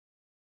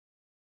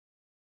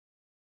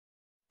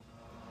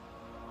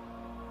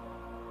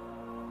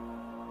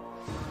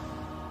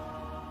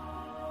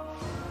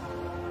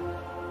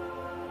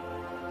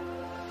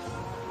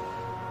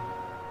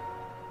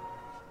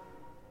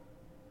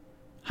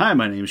Hi,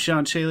 my name is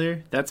Sean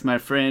Shaler. That's my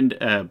friend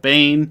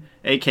Bane,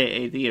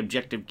 aka the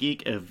Objective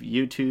Geek of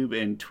YouTube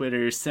and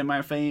Twitter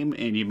semi-fame,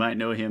 and you might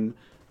know him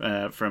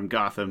from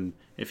Gotham.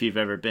 If you've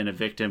ever been a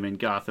victim in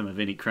Gotham of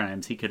any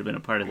crimes, he could have been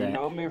a part of that. You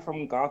know me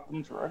from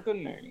Gotham's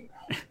Reckoning.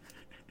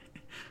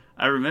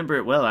 I remember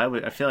it well.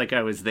 I feel like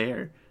I was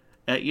there.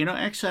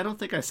 Actually, I don't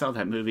think I saw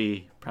that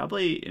movie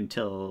probably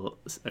until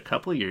a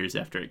couple years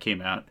after it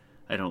came out.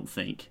 I don't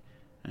think.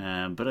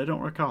 But I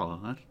don't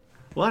recall.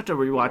 We'll have to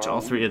rewatch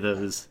all three of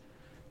those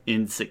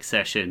in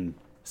succession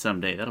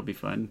someday. That'll be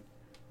fun.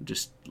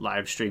 Just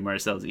live stream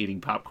ourselves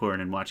eating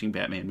popcorn and watching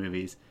Batman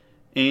movies.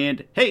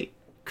 And, hey,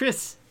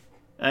 Chris.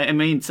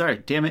 Damn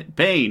it,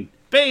 Bane.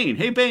 Bane,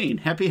 hey Bane,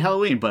 happy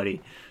Halloween,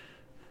 buddy.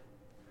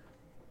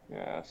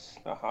 Yes,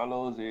 the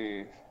Hallows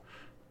Eve.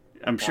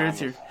 I'm sure it's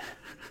your...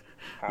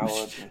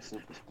 Hallowed and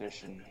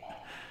superstition.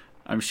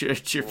 I'm sure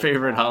it's your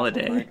favorite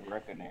holiday. Great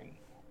reckoning.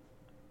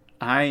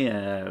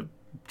 I,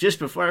 just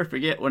before I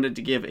forget, wanted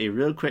to give a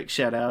real quick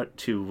shout out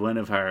to one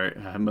of our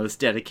most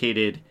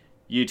dedicated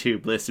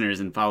YouTube listeners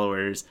and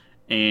followers.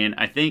 And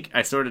I think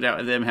I sorted out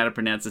with him how to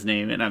pronounce his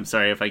name, and I'm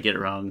sorry if I get it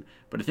wrong,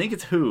 but I think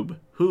it's Hoob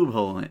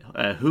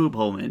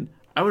Holman.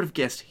 I would have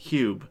guessed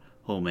Hube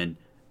Holman,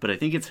 but I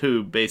think it's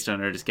Hoob based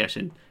on our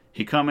discussion.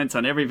 He comments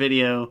on every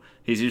video.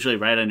 He's usually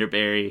right under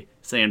Barry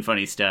saying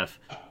funny stuff.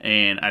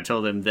 And I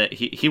told him that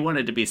he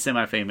wanted to be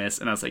semi-famous.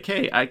 And I was like,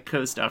 hey, I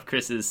coast off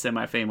Chris's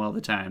semi-fame all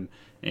the time.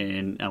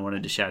 And I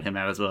wanted to shout him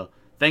out as well.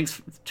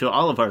 Thanks to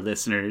all of our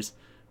listeners.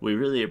 We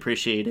really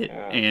appreciate it.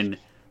 Yes. And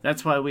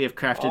that's why we have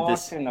crafted all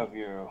this. 10 of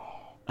you.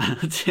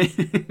 Welcome to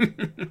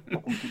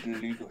the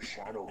League of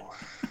Shadows.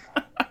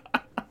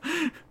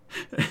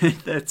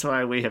 That's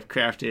why we have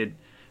crafted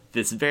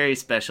this very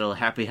special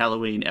Happy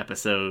Halloween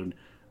episode,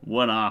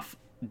 one-off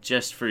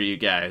just for you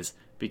guys,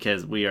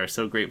 because we are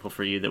so grateful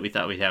for you that we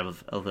thought we'd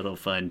have a little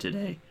fun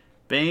today.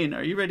 Bane,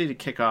 are you ready to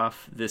kick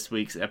off this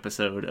week's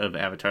episode of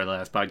Avatar: The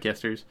Last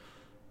Podcasters?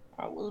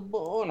 I was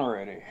born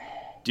already.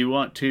 Do you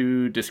want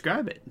to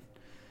describe it?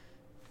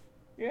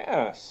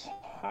 Yes,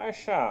 I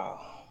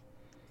shall.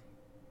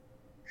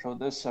 So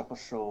this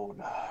episode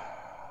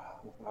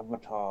of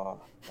Avatar: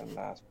 The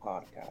Last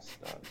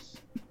Podcasters,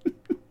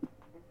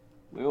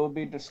 we will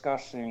be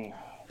discussing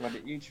whether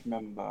each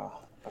member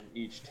of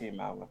each Team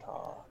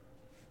Avatar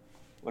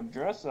would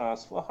dress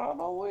us for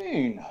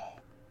Halloween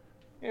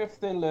if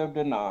they lived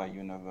in our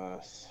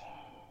universe.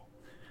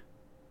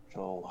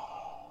 So,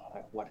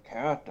 what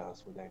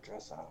characters would they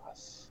dress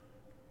as?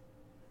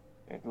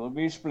 It will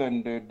be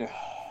splendid.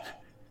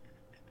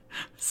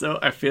 So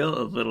I feel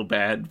a little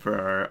bad for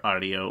our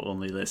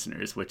audio-only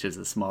listeners, which is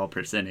a small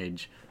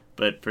percentage.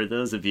 But for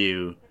those of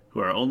you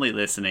who are only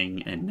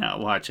listening and not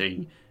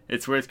watching,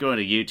 it's worth going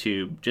to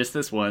YouTube just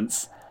this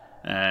once,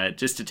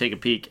 just to take a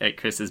peek at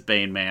Chris's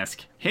Bane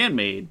mask,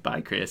 handmade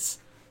by Chris.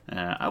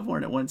 I've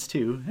worn it once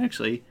too,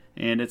 actually,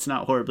 and it's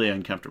not horribly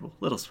uncomfortable.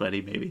 A little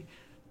sweaty, maybe.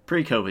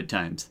 Pre-COVID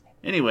times.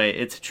 Anyway,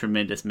 it's a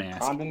tremendous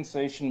mask.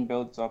 Condensation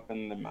builds up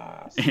in the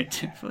mask. It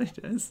definitely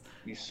does.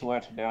 You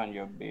sweat down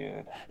your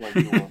beard while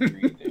you are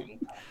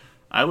breathing.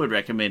 I would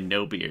recommend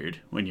no beard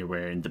when you're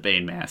wearing the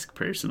Bane mask,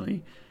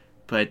 personally.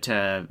 But,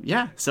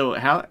 yeah, so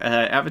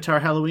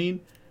Avatar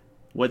Halloween,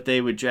 what they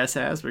would dress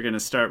as. We're going to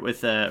start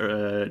with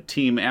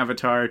Team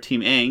Avatar,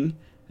 Team Aang,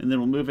 and then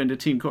we'll move into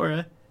Team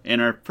Korra.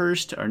 And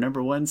our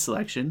number one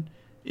selection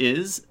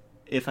is,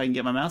 if I can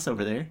get my mouse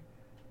over there,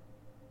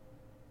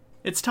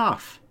 it's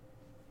Toph.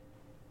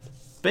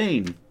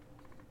 Bane,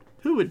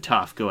 who would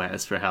Toph go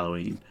as for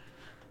Halloween?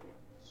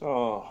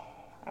 So,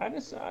 I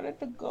decided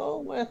to go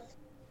with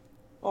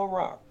a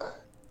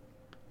rock.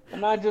 And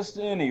not just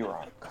any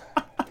rock.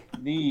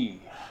 The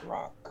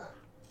rock.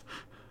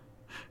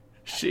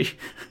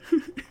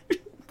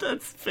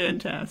 That's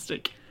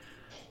fantastic.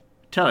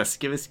 Tell us,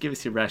 give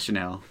us your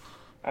rationale.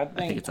 I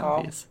think it's Toph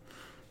obvious.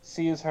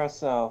 sees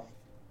herself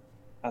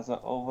as an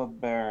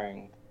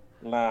overbearing,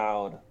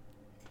 loud,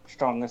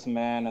 strongest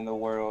man in the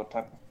world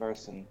type of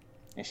person.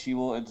 And she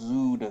will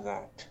exude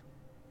that.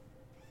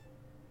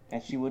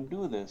 And she would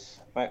do this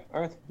by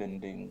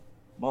earthbending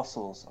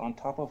muscles on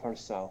top of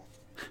herself,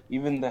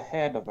 even the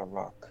head of the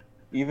rock,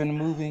 even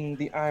moving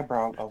the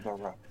eyebrow of the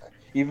rock,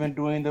 even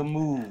doing the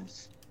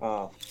moves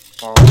of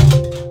a rock.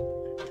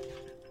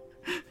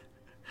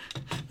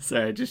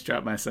 Sorry, I just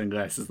dropped my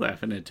sunglasses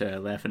laughing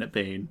at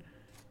Bane.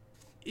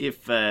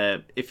 If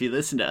you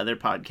listen to other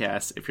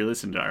podcasts, if you're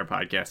listening to our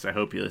podcast, I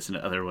hope you listen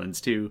to other ones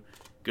too.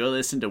 Go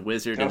listen to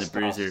Wizard and the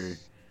Bruiser.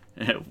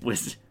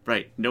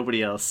 Right,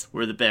 nobody else.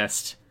 We're the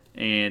best,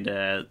 and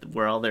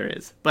we're all there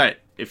is. But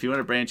if you want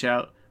to branch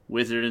out,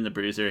 Wizard and the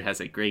Bruiser has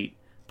a great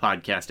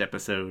podcast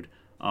episode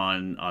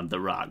on The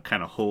Rock,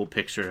 kind of whole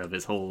picture of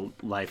his whole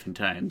life and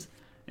times,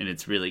 and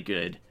it's really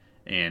good.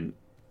 And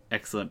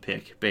excellent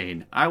pick,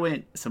 Bane.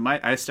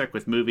 I stuck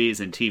with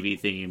movies and TV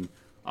theme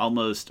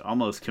almost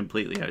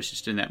completely. I was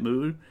just in that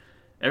mood.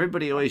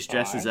 Everybody always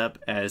dresses up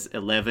as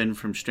Eleven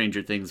from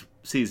Stranger Things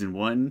Season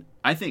 1.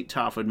 I think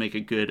Toph would make a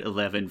good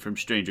 11 from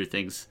Stranger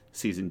Things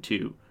Season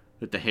 2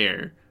 with the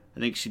hair. I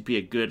think she'd be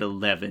a good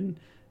 11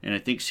 and I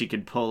think she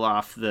could pull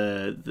off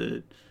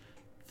the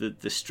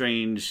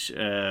strange,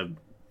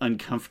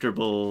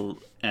 uncomfortable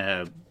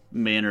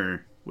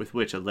manner with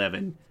which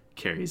 11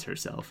 carries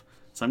herself.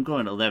 So I'm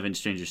going 11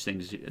 Stranger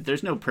Things.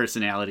 There's no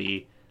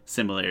personality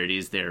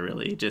similarities there,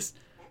 really. Just,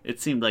 it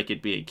seemed like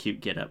it'd be a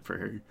cute get-up for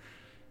her.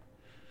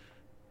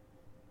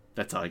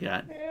 That's all I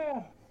got.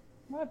 Yeah,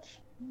 that's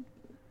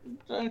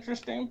an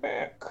interesting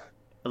pick.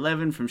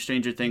 11 from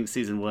Stranger Things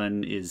Season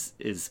 1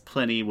 is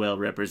plenty well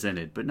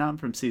represented, but not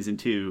from Season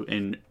 2,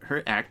 and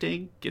her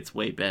acting gets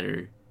way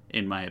better,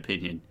 in my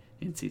opinion,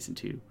 in Season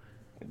 2.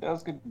 It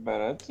does get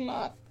better. It's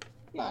not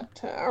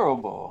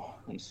terrible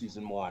in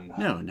Season 1.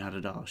 No, not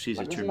at all. She's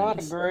but a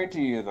tremendous... It's not great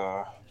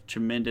either.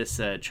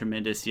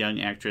 Tremendous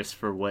young actress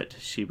for what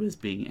she was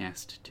being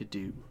asked to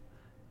do.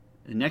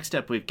 And next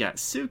up, we've got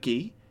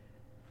Suki.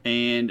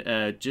 And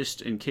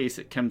just in case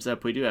it comes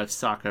up, we do have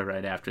Sokka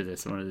right after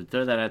this. I wanted to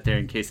throw that out there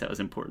in case that was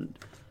important.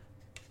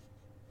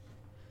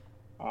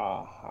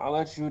 I'll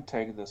let you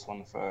take this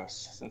one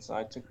first, since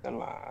I took the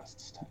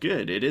last.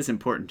 Good. It is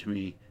important to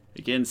me.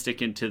 Again,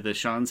 sticking to the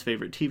Sean's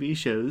favorite TV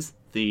shows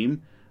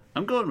theme,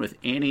 I'm going with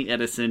Annie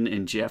Edison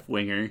and Jeff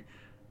Winger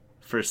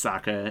for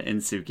Sokka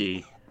and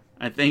Suki.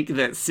 I think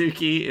that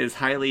Suki is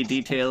highly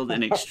detailed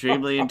and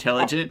extremely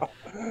intelligent.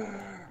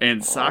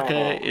 And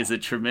Sokka is a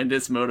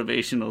tremendous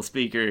motivational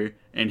speaker,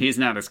 and he's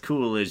not as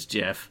cool as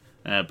Jeff,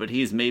 but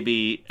he's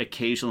maybe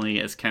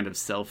occasionally as kind of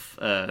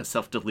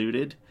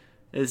self-deluded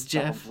as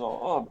Jeff.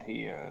 Self-absorbed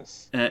he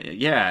is.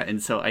 Yeah,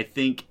 and so I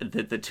think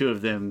that the two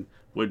of them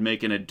would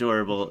make an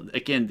adorable.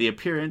 Again, the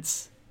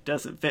appearance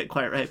doesn't fit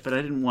quite right, but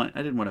I didn't want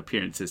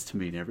appearances to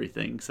mean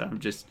everything, so I'm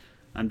just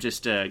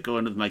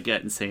going with my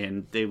gut and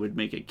saying they would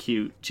make a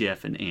cute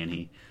Jeff and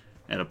Annie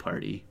at a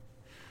party.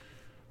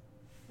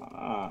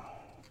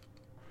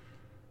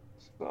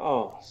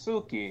 So,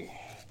 Suki,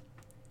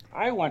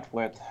 I went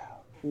with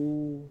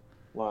who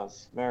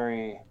was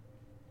very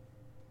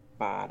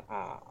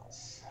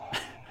badass.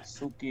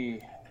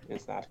 Suki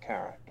is that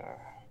character.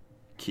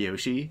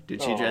 Kyoshi?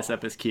 Did she dress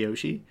up as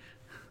Kyoshi?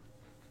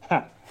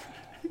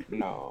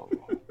 No.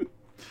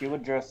 She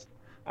would dress...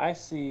 I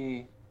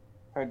see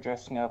her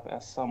dressing up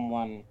as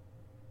someone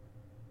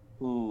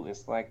who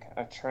is like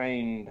a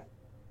trained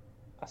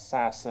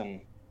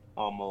assassin,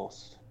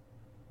 almost.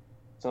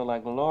 So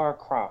like Lara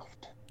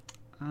Croft.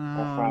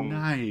 Oh, from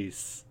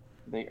nice.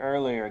 The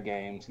earlier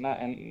games,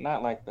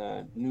 not like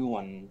the new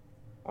one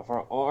of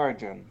her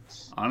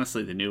origins.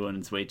 Honestly, the new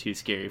one's way too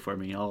scary for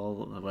me.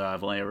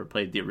 I've only ever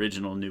played the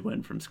original new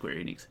one from Square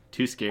Enix.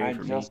 Too scary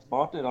for me. I just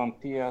bought it on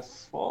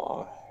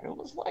PS4. It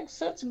was like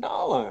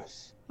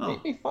 $6,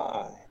 maybe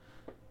 $5.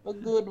 A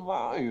good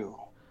value.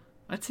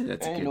 I'd say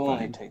that's a good Bane only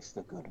find. takes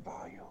the good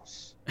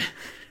values.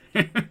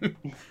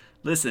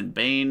 Listen,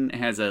 Bane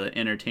has an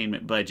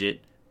entertainment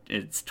budget.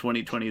 It's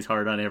 2020's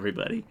hard on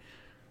everybody.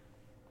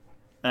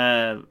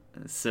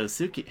 So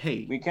Suki,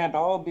 hey. We can't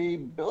all be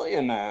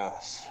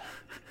billionaires.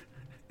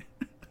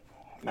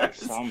 Like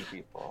some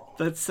people.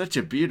 That's such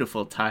a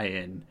beautiful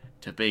tie-in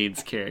to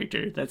Bane's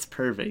character. That's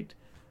perfect.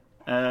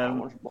 I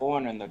was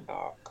born in the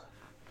dark.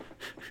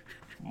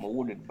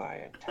 Molded by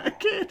it. I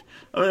can't.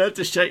 I'm gonna have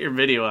to shut your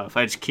video off.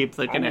 I just keep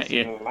looking at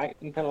you. Light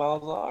until I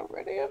was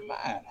already a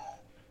man.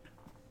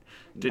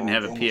 Didn't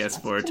have a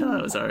PS4 till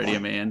I was already a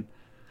man.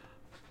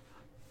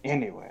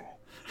 Anyway,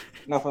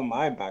 enough of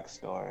my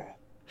backstory.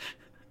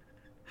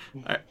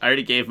 I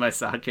already gave my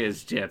Sokka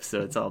as Jeff,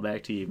 so it's all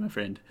back to you, my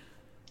friend.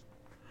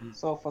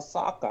 So for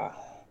Sokka,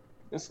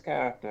 this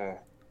character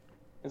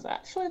is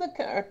actually the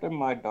character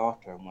my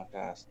daughter went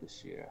as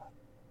this year.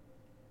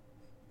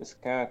 This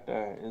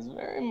character is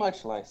very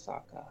much like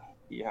Sokka.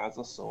 He has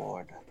a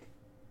sword.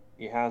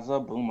 He has a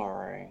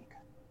boomerang.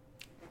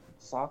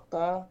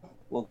 Sokka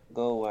will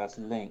go as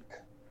Link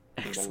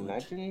in the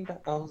Legend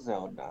of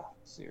Zelda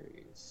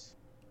series.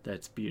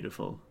 That's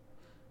beautiful.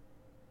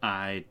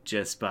 I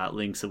just bought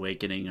Link's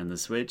Awakening on the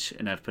Switch,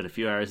 and I've put a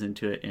few hours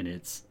into it, and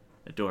it's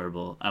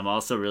adorable. I'm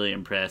also really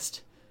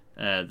impressed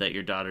that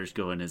your daughter's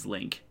going as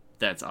Link.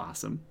 That's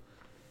awesome.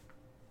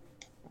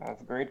 I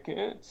have great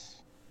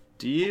kids.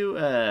 Do you,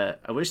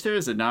 I wish there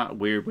was a not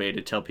weird way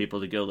to tell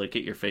people to go look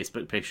at your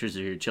Facebook pictures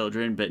of your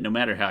children, but no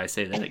matter how I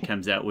say that, it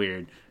comes out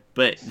weird.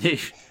 But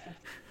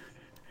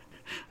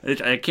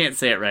I can't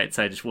say it right,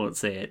 so I just won't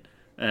say it.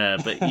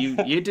 But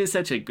you do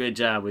such a good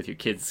job with your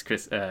kids'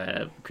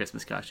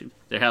 Christmas costumes.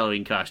 Their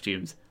Halloween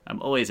costumes.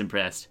 I'm always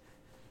impressed.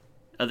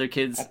 Other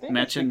kids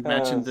matching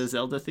the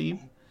Zelda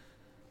theme?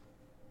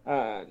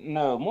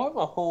 No, more of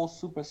a whole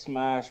Super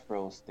Smash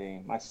Bros.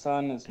 Theme. My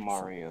son is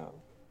Mario.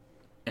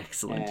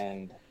 Excellent.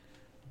 And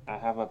I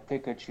have a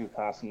Pikachu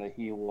costume that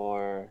he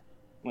wore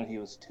when he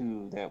was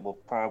 2 that will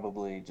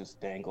probably just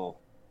dangle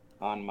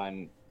on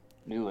my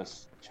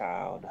newest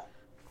child.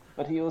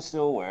 But he will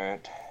still wear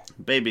it.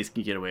 Babies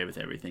can get away with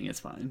everything. It's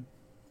fine.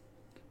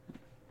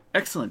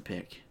 Excellent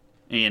pick.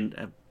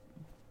 And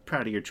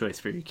proud of your choice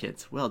for your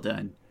kids. Well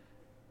done.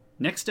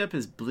 Next up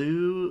is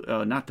Blue...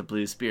 Oh, not the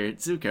Blue Spirit.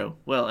 Zuko.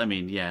 Well, I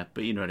mean, yeah,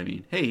 but you know what I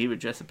mean. Hey, he would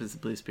dress up as the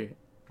Blue Spirit.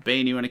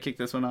 Bane, you want to kick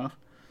this one off?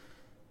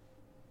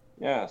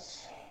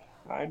 Yes.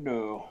 I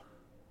do.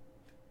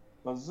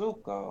 For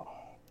Zuko,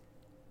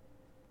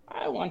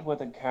 I went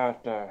with a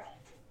character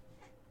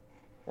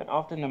that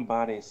often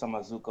embodies some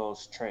of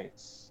Zuko's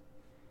traits.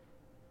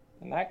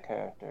 And that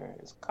character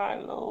is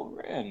Kylo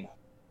Ren.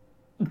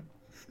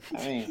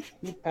 I mean,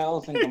 he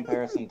pales in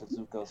comparison to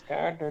Zuko's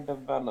character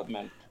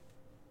development,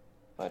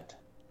 but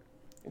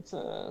it's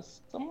a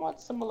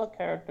somewhat similar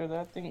character that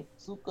I think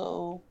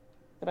Zuko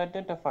could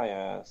identify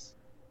as.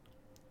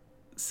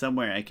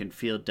 Somewhere I can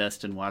feel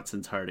Dustin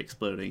Watson's heart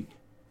exploding.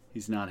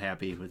 He's not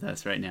happy with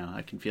us right now.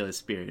 I can feel his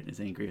spirit is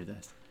angry with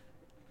us.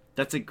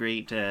 That's a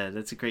great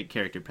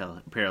character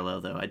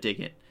parallel, though. I dig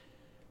it.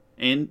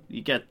 And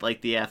you get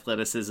like the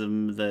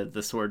athleticism,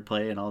 the sword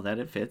play, and all that.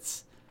 It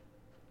fits.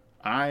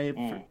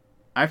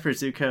 For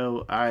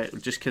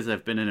Zuko, just because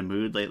I've been in a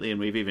mood lately, and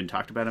we've even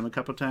talked about him a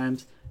couple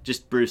times.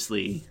 Just Bruce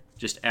Lee,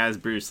 just as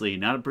Bruce Lee,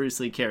 not a Bruce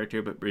Lee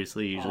character, but Bruce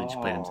Lee usually just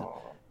plays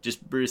himself.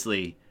 Just Bruce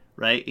Lee,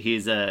 right?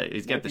 He's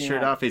got the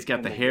shirt off, he's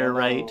got the hair yellow,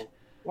 right.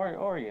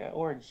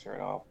 Or shirt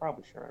off,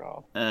 probably shirt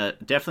off.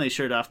 Definitely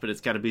shirt off, but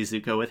it's got to be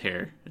Zuko with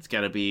hair. It's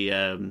got to be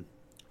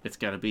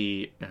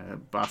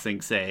Ba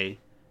Sing Se,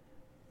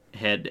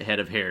 head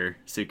of hair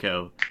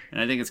Zuko,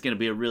 and I think it's going to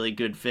be a really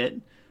good fit.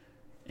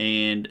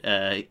 And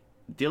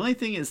the only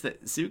thing is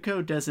that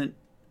Zuko doesn't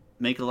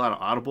make a lot of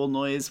audible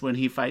noise when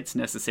he fights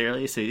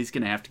necessarily, so he's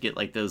going to have to get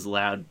like those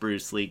loud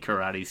Bruce Lee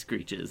karate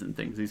screeches and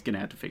things. He's going to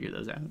have to figure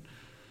those out.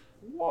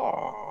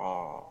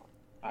 Whoa,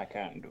 I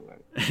can't do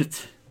it.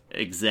 It's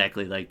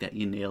exactly like that.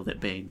 You nailed it,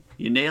 Bane.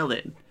 You nailed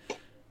it.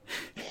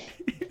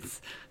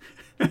 It's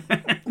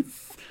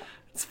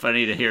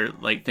funny to hear,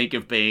 like, think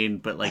of Bane,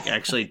 but like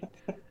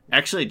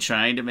actually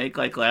trying to make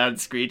like loud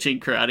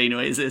screeching karate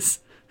noises.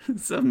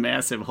 Some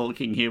massive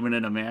hulking human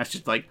in a mask,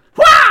 just like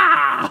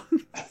wah.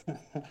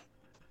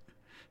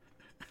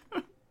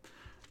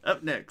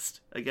 Up next,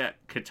 I got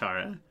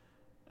Katara.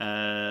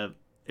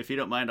 If you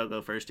don't mind, I'll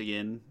go first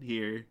again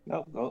here.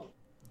 No, go.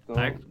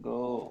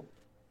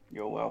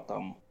 You're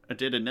welcome. I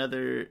did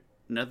another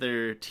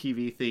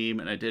TV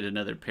theme, and I did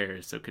another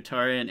pair. So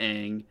Katara and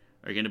Aang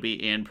are going to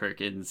be Ann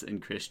Perkins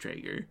and Chris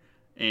Traeger.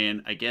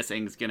 And I guess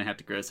Aang's going to have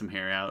to grow some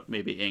hair out.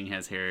 Maybe Aang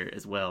has hair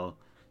as well.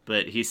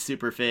 But he's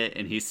super fit,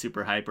 and he's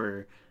super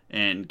hyper.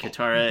 And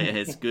Katara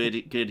has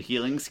good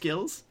healing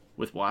skills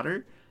with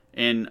water.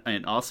 And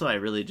also, I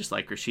really just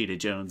like Rashida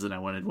Jones, and I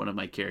wanted one of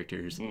my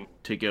characters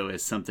to go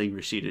as something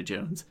Rashida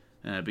Jones,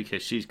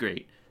 because she's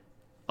great.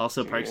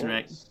 Also, Parks and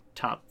Rec,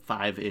 top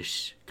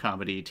 5-ish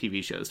comedy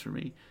TV shows for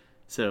me.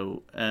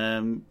 So,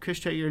 Chris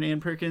Traeger and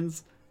Ann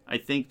Perkins, I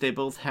think they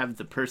both have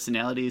the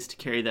personalities to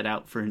carry that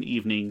out for an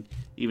evening,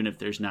 even if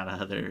there's not a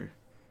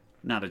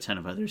ton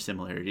of other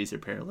similarities or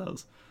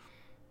parallels.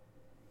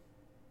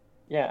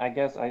 Yeah, I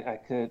guess I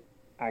could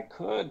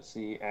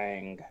see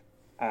Aang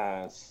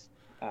as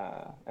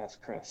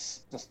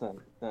Chris. Just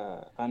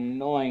the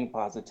annoying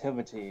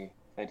positivity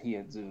that he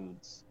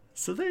exudes.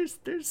 So there's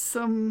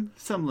some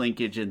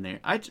linkage in there.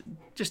 I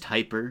just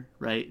hyper,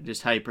 right?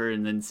 Just hyper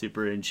and then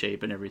super in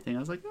shape and everything. I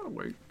was like, that'll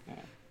work. Yeah.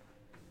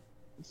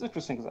 It's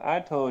interesting because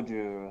I told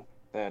you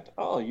that,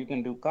 you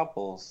can do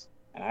couples,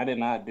 and I did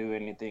not do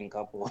anything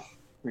couple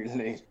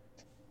related.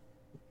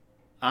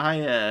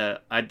 I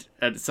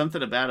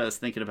something about us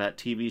thinking about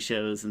TV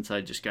shows, and so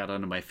I just got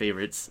onto my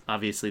favorites.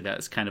 Obviously,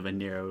 that's kind of a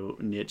narrow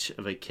niche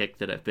of a kick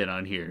that I've been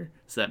on here,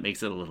 so that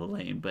makes it a little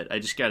lame. But I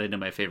just got into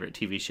my favorite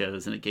TV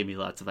shows, and it gave me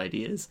lots of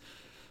ideas.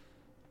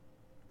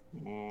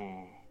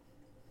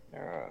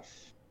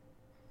 Yes.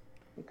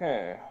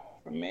 Okay,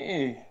 for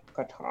me,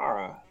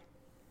 Katara.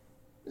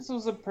 This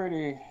was a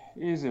pretty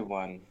easy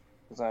one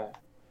because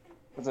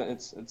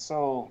it's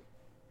so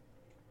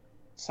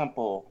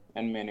simple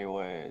in many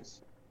ways.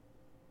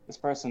 This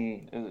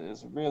person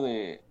is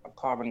really a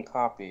carbon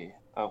copy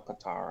of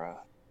Katara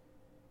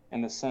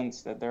in the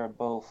sense that they're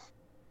both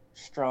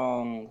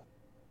strong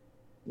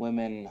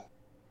women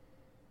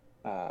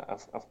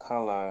of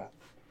color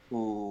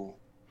who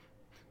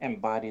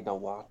embody the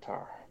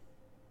water.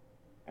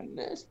 And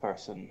this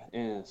person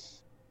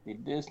is the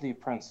Disney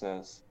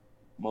princess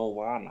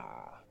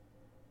Moana.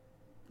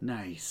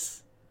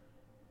 Nice.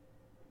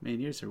 Man,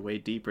 yours are way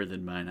deeper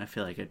than mine. I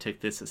feel like I took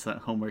this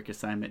homework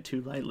assignment too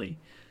lightly.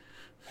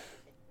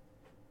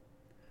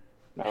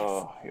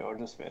 No, you're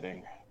just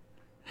fitting.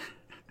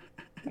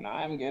 And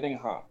I'm getting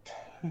hot.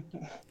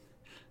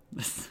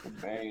 The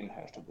Bane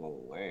has to go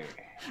away.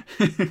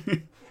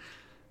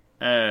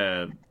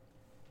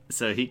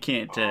 So he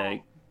can't.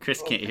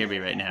 Chris can't hear me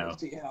right now.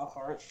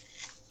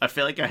 I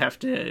feel like I have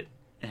to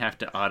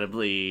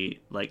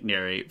audibly like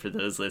narrate for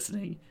those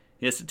listening.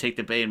 He has to take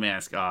the Bane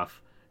mask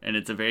off, and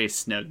it's a very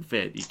snug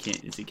fit. You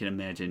can't, as you can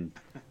imagine,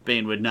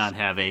 Bane wouldn't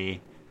have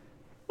a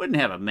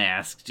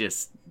mask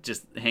just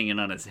hanging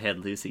on his head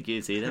loosey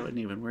goosey. That wouldn't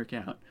even work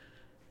out.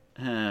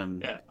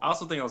 Yeah, I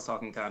also think I was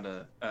talking kind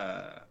of.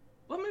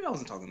 Well, maybe I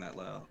wasn't talking that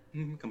loud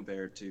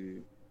compared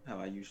to how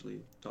I usually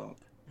talk.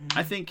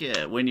 I think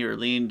when you're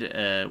leaned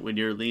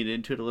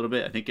into it a little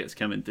bit, I think it's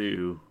coming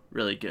through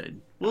really good.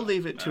 We'll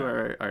leave it to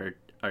our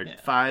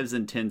 5s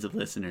and 10s of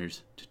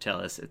listeners to tell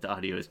us if the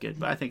audio is good,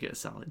 but I think it's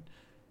solid.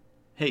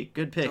 Hey,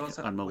 good pick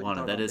on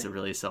Moana. That is a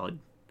really solid,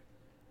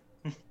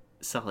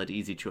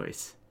 easy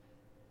choice.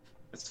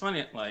 It's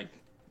funny, like,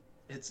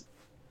 it's...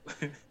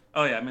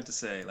 Oh, yeah, I meant to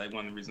say, like,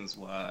 one of the reasons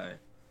why,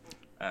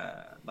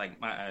 like,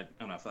 I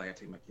don't know, I feel like I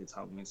take my kids'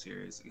 Halloween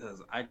serious,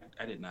 because I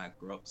did not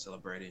grow up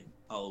celebrating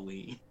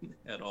Halloween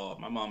at all.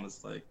 My mom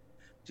is, like,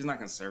 she's not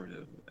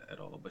conservative at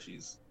all, but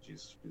she's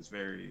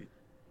very...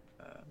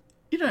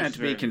 You don't have to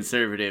be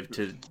conservative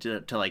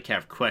to like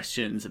have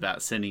questions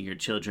about sending your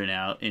children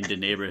out into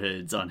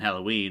neighborhoods on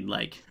Halloween.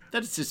 Like,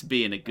 that's just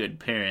being a good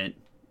parent.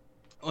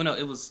 Oh no,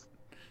 it was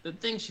the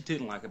thing she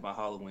didn't like about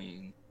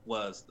Halloween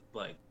was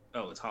like,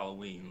 oh, it's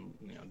Halloween,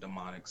 you know,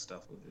 demonic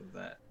stuff with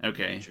that.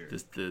 Okay,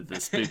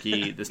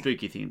 the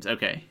spooky themes.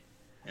 Okay.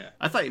 Yeah.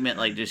 I thought you meant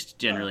like just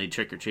generally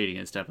trick or treating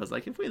and stuff. I was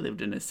like, if we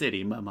lived in a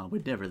city, my mom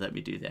would never let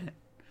me do that.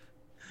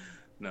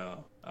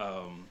 No.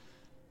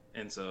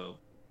 And so,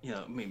 you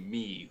know, I mean,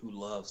 me who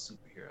loves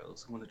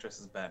superheroes, who want to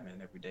dress as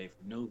Batman every day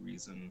for no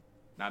reason,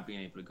 not being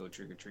able to go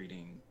trick or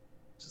treating,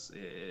 just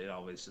it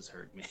always just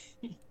hurt me.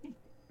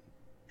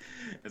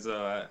 And so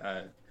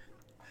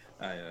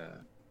I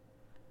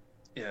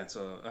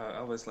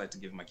always like to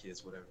give my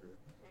kids whatever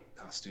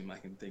costume I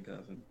can think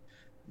of and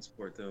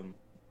support them.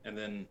 And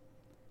then,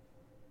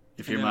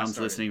 if your mom's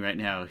listening right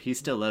now, he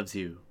still loves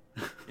you.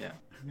 Yeah.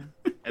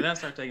 And then I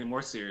started taking it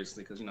more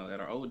seriously because, you know,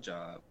 at our old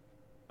job,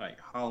 like,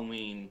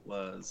 Halloween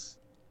was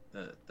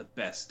the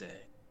best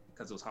day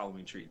because it was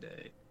Halloween treat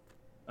day.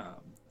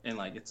 And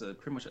like, it's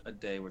pretty much a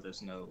day where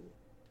there's no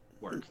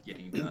work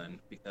getting done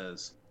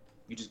because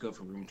you just go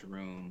from room to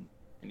room,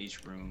 and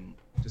each room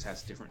just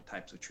has different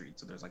types of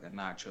treats. So there's like a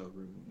nacho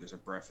room, there's a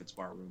breakfast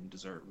bar room,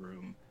 dessert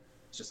room.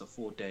 It's just a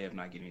full day of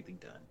not getting anything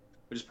done,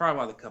 which is probably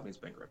why the company's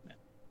bankrupt now.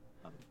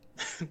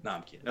 No,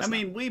 I'm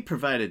kidding. We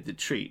provided the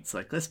treats.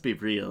 Like, let's be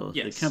real.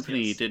 Yes, the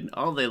company didn't.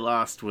 All they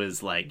lost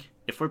was, like,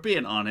 if we're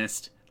being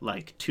honest,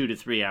 like 2 to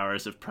 3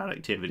 hours of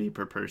productivity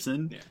per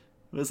person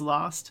was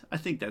lost. I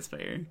think that's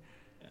fair.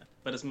 Yeah,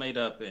 but it's made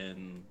up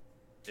in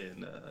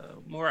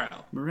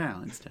morale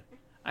and stuff.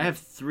 I have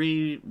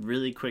 3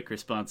 really quick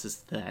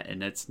responses to that,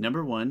 and that's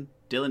number 1,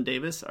 Dylan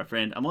Davis, our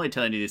friend. I'm only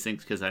telling you these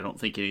things because I don't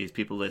think any of these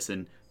people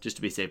listen, just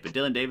to be safe. But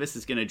Dylan Davis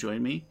is going to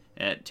join me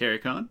at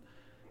Terracon.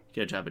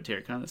 Get a job at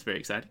Terracon. That's very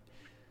exciting.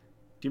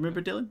 Do you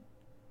remember Dylan?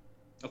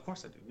 Of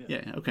course I do.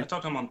 Yeah. Okay. I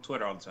talk to him on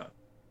Twitter all the time.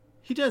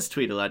 He does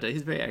tweet a lot.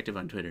 He's very active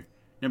on Twitter.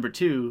 Number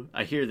 2,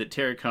 I hear that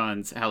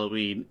Terracon's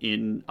Halloween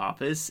in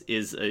office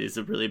is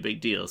a really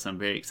big deal, so I'm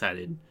very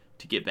excited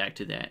to get back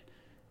to that.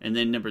 And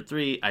then number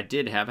 3, I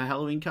did have a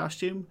Halloween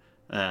costume.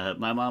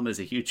 My mom is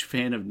a huge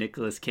fan of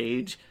Nicolas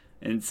Cage,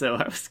 and so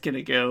I was going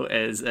to go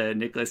as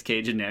Nicolas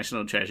Cage in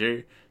National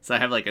Treasure. So I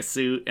have like a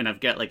suit, and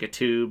I've got like a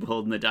tube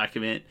holding the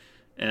document,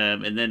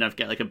 and then I've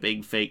got like a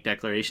big fake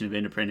Declaration of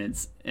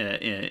Independence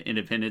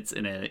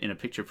in a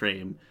picture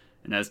frame.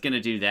 And I was going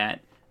to do that.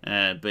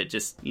 But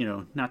just, you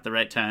know, not the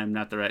right time,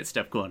 not the right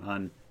stuff going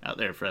on out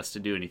there for us to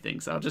do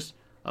anything. So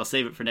I'll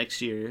save it for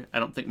next year. I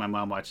don't think my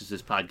mom watches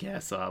this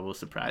podcast, so I will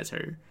surprise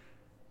her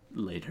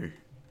later.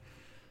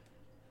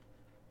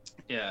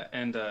 Yeah,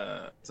 and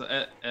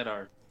so at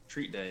our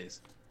treat days,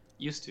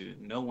 used to,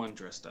 no one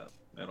dressed up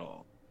at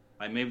all.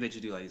 Like, maybe they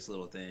just do like these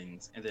little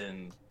things, and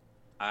then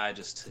I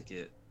just took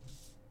it.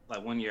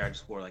 Like, one year I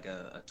just wore like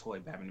a toy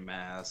Batman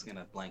mask and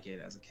a blanket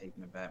as a cape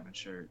and a Batman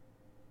shirt.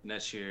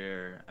 Next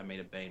year, I made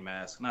a Bane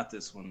mask. Not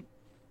this one.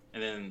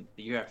 And then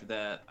the year after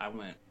that, I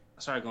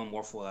started going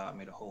more full out. I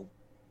made a whole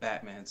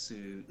Batman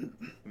suit.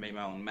 I made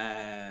my own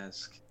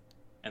mask.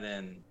 And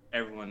then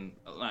not everyone,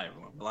 a lot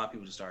of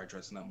people just started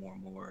dressing up more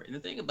and more. And the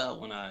thing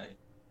about when I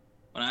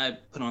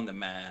put on the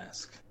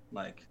mask,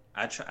 like,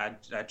 I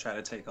try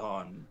to take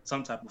on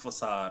some type of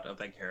facade of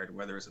that character,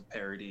 whether it's a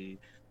parody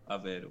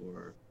of it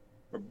or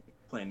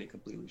playing it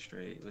completely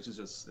straight, which is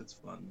just, it's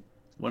fun.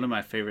 One of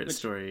my favorite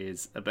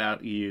stories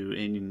about you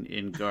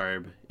in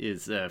garb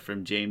is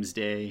from James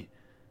Day,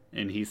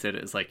 and he said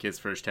it was like his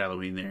first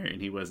Halloween there, and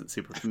he wasn't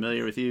super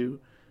familiar with you,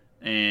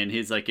 and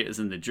he's like, it was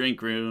in the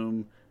drink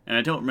room, and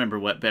I don't remember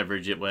what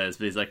beverage it was,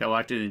 but he's like, I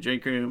walked in the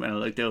drink room, and I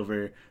looked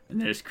over,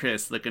 and there's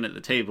Chris looking at the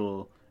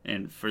table,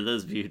 and for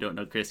those of you who don't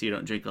know Chris, you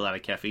don't drink a lot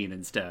of caffeine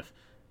and stuff,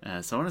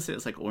 so I want to say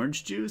it's like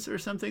orange juice or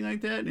something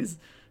like that, and he's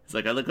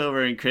like, I look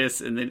over, and Chris,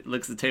 and then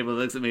looks at the table,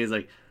 looks at me, he's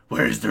like,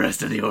 where's the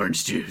rest of the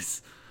orange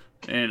juice?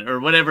 Or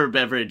whatever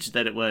beverage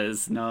that it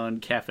was,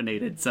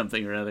 non-caffeinated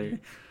something or other.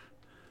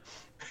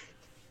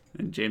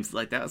 And James is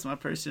like, that was my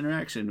first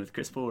interaction with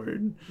Chris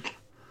Ford.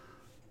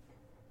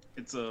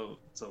 It's so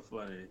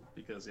funny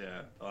because,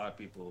 yeah, a lot of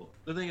people...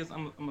 The thing is,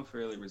 I'm a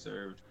fairly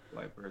reserved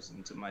white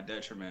person, to my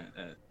detriment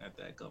at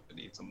that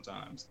company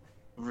sometimes.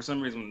 But for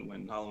some reason,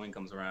 when Halloween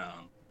comes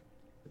around,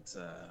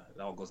 it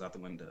all goes out the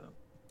window.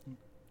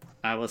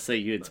 I will say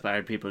you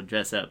inspired people to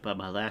dress up by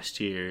my last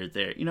year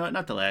there. You know what?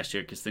 Not the last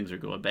year because things were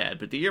going bad,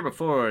 but the year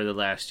before the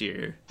last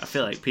year, I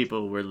feel like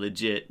people were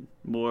legit.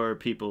 More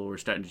people were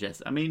starting to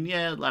dress. I mean,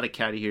 yeah, a lot of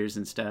cat ears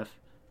and stuff.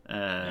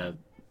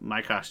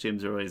 My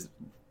costumes are always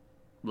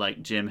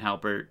like Jim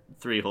Halpert,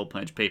 3-hole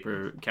punch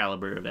paper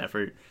caliber of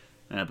effort.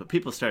 But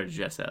people started to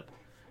dress up.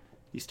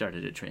 You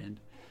started a trend.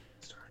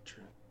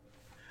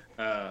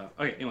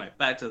 Okay. Anyway,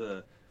 back to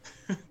the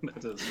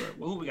story.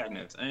 Well, who we got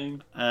next?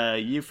 Aang.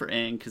 You for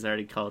Aang, because I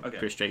already called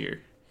Chris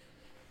Traeger.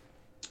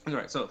 All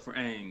right. So for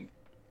Aang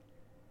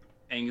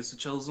is the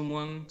chosen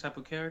one type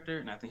of character,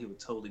 and I think he would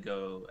totally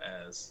go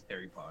as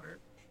Harry Potter.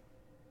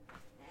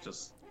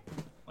 Just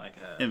like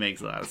it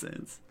makes a lot of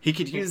sense. He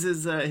could use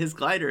his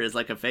glider as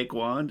like a fake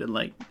wand and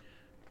like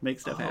make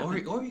stuff happen. Or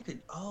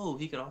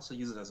he could also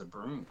use it as a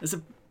broom.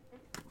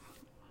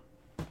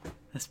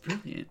 That's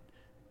brilliant.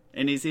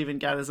 And he's even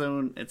got his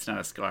own. It's not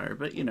a scar,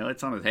 but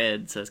it's on his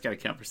head, so it's got to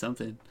count for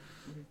something.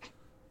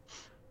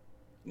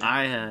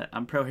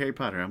 I'm pro Harry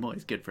Potter. I'm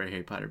always good for a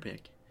Harry Potter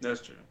pick.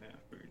 That's true. Yeah.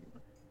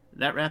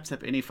 That wraps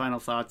up. Any final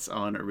thoughts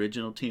on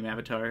original Team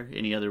Avatar?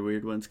 Any other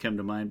weird ones come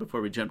to mind before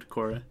we jump to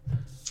Korra?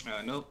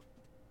 Nope.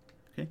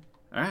 Okay.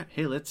 All right.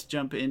 Hey, let's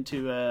jump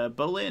into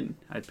Bolin.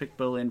 I picked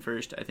Bolin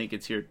first. I think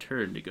it's your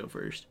turn to go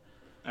first.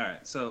 All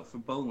right. So for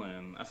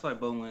Bolin, I feel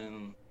like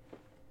Bolin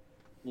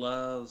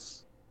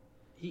loves.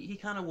 He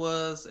kind of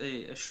was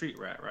a street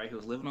rat, right? He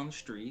was living on the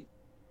street.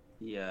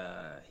 He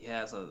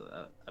has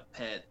a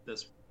pet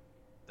that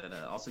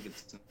also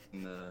gets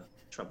in the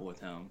trouble with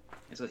him,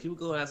 and so he would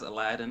go as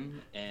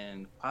Aladdin,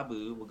 and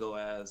Pabu would go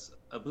as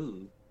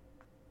Abu.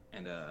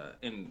 And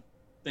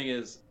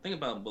thing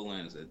about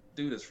Bolin is that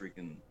dude is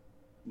freaking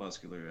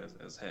muscular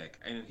as heck,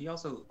 and he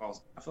also I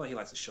feel like he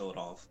likes to show it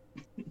off,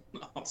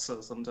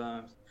 also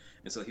sometimes,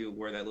 and so he would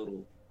wear that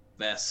little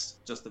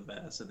vest, just the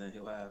vest, and then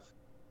he'll have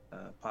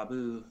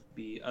Pabu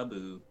be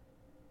Abu.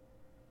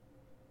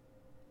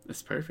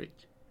 That's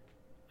perfect.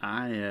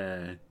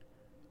 I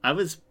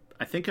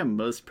think I'm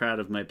most proud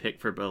of my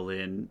pick for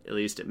Bolin. At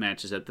least it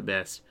matches up the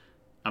best.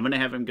 I'm gonna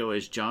have him go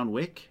as John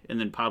Wick, and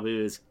then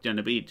Pabu is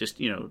gonna be just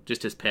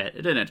his pet.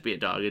 It doesn't have to be a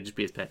dog; it'd just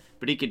be his pet.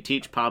 But he could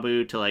teach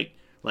Pabu to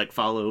like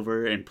fall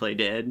over and play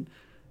dead,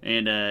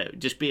 and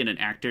just being an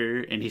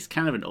actor. And he's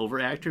kind of an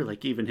overactor.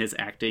 Like even his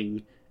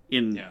acting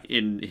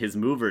in his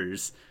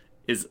movers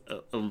is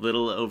a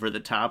little over the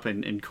top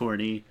and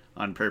corny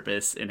on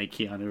purpose in a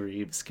Keanu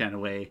Reeves kind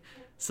of way.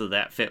 So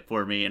that fit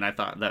for me, and I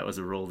thought that was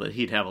a role that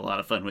he'd have a lot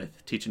of fun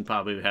with, teaching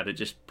Pabu how to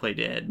just play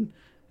dead,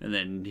 and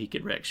then he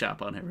could wreck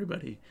shop on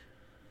everybody.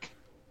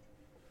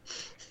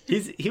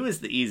 He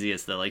was the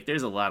easiest, though. Like,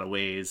 there's a lot of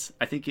ways.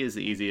 I think he is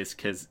the easiest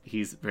because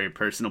he's very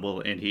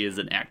personable, and he is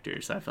an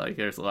actor, so I feel like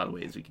there's a lot of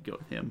ways we could go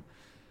with him.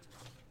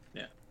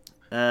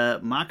 Yeah.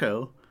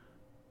 Mako,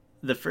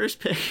 the first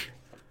pick,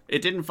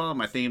 it didn't follow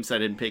my theme, so I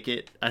didn't pick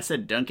it. I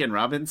said Duncan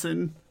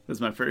Robinson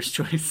was my first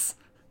choice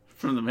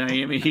from the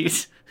Miami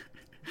Heat.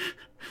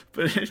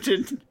 But it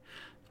didn't.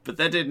 But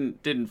that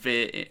didn't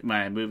fit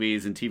my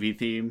movies and TV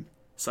theme,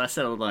 so I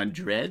settled on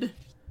Dredd,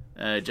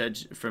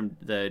 Judge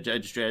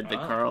Dredd,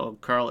 the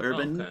Carl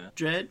Urban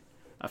Dredd.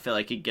 I feel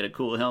like he'd get a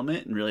cool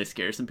helmet and really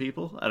scare some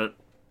people.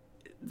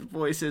 The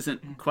voice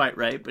isn't quite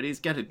right, but he's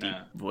got a deep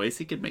voice.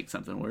 He could make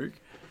something work.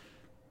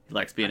 He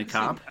likes being a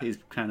cop. He's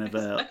kind of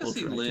I can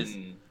see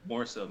Lynn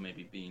more so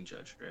maybe being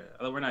Judge Dredd.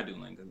 Although we're not doing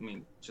Lynn, because I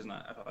mean she's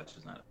not. I feel like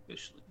she's not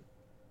officially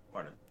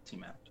part of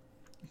Team Avatar.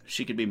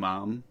 She could be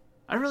Mom.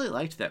 I really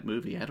liked that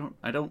movie. I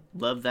don't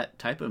love that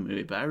type of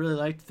movie, but I really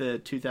liked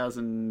the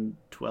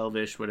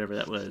 2012-ish, whatever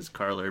that was,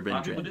 Carl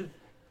Urban Dredd.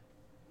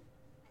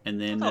 And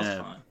then that was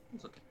fun.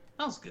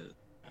 That was good.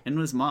 And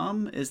was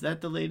Mom? Is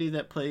that the lady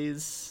that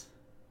plays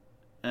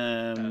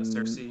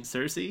Cersei?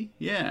 Cersei?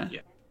 Yeah.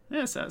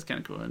 Yeah, so that was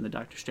kind of cool. And the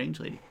Doctor Strange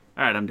lady.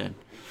 All right, I'm done.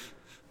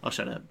 I'll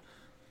shut up.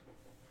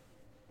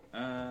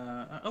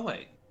 Oh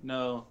wait,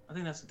 no, I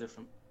think that's a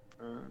different.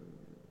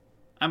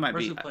 I might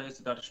person be. Who plays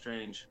the Doctor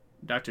Strange?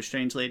 Doctor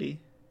Strange lady.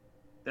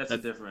 That's a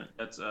different.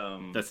 That's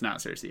not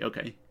Cersei.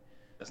 Okay.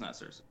 That's not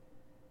Cersei.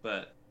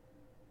 But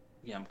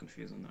yeah, I'm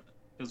confused on that.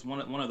 It was one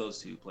of those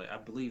two play. I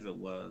believe it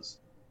was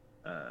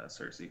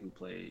Cersei who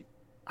played.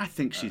 I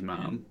think she's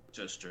Mom.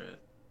 Judge Dredd.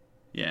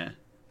 Yeah.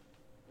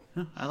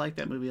 Oh, I like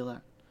that movie a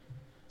lot.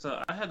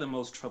 So I had the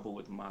most trouble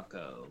with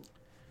Mako.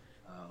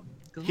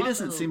 He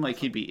doesn't seem like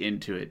he'd be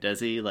into it,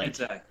 does he? Like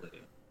exactly.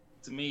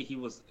 To me, he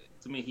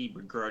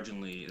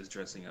begrudgingly is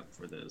dressing up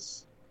for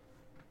this.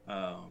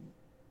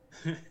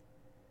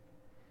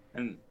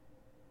 And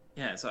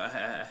yeah, so I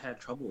had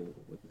trouble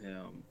with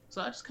him.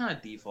 So I just kind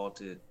of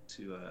defaulted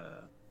to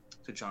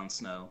Jon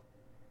Snow.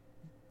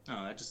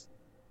 I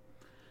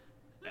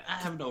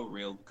have no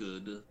real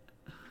good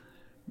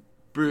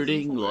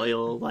brooding,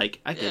 loyal. Like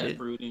I get it.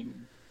 Brooding.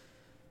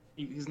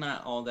 He's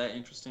not all that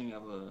interesting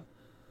of a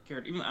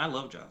character. Even I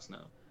love Jon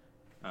Snow.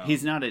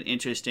 He's not an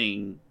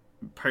interesting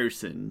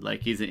person.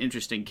 Like he's an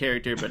interesting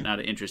character, but not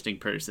an interesting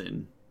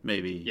person.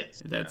 Maybe.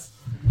 Yes. That's.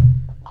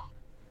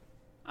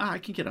 I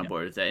can get on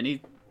board with that. And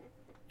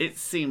it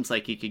seems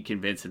like he could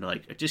convince him to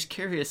like just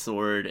carry a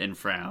sword and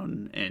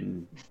frown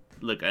and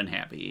look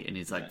unhappy, and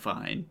he's like,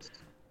 "Fine."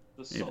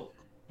 The soul.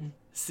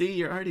 See,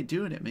 you're already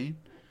doing it, man.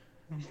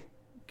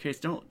 Chris,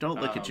 don't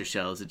look at your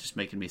shells. It's just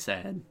making me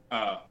sad.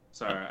 Oh,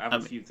 sorry. I have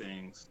a few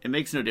things. It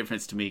makes no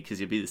difference to me because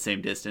you'll be the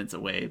same distance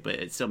away, but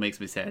it still makes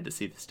me sad to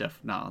see the stuff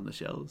not on the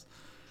shelves.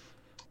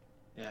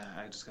 Yeah,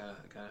 I just got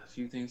a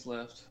few things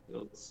left.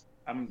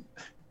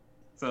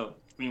 So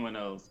anyone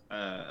knows,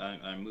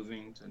 I'm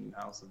moving to a new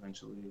house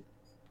eventually,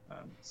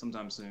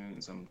 sometime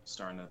soon. So I'm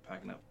starting to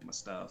packing up my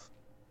stuff,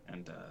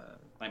 and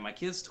like my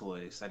kids'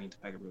 toys, I need to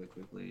pack it really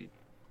quickly.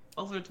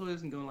 All of their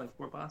toys can go in like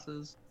 4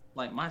 boxes.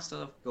 Like my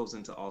stuff goes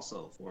into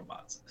also 4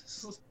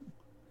 boxes,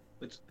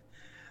 which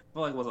I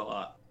feel like was a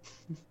lot.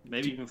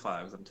 Maybe even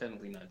 5, because I'm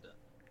technically not done.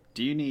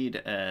 Do you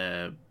need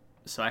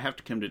so I have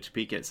to come to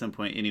Topeka at some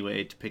point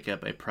anyway to pick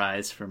up a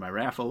prize for my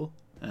raffle.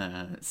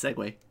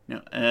 Segue.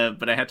 No,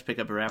 but I have to pick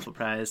up a raffle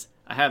prize.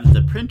 I have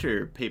the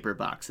printer paper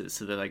boxes,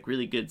 so they're like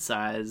really good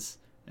size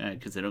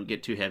because they don't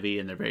get too heavy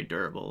and they're very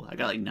durable. I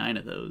got like 9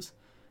 of those.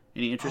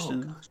 Any interest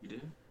in them? Gosh, you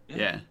do?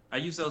 Yeah. I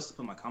use those to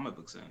put my comic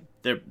books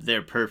in.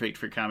 They're perfect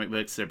for comic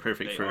books. They're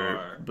perfect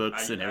for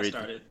books and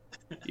everything.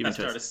 I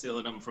started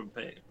stealing them from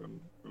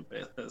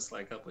Payless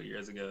like a couple of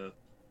years ago.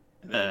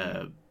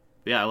 Then,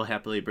 yeah, I will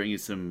happily bring you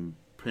some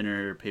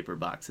printer paper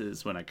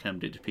boxes when I come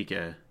to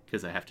Topeka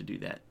because I have to do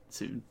that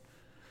soon.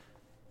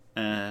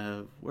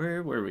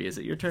 Where were we? Is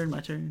it your turn? My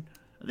turn?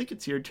 I think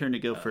it's your turn to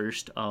go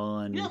first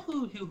on... You know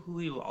who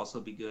he will also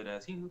be good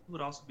as? He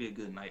would also be a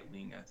good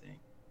Nightwing, I think.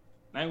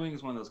 Nightwing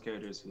is one of those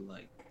characters who,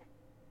 like...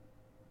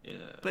 Yeah,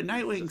 but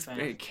Nightwing's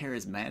very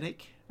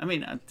charismatic. I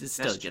mean, it's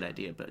still a good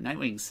idea, but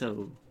Nightwing's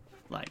so,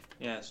 like...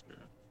 Yeah, that's true.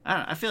 I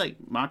don't know, I feel like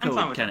Mako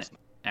would kind of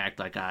act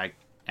like I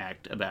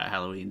act about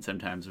Halloween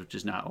sometimes, which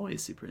is not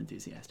always super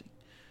enthusiastic.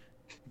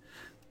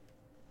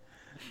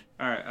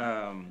 All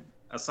right,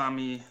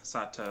 Asami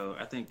Sato.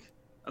 I think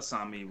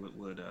Asami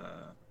would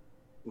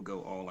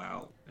go all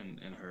out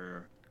in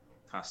her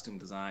costume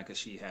design because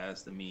she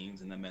has the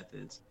means and the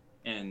methods.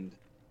 And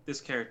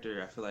this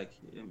character, I feel like,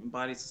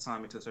 embodies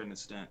Asami to a certain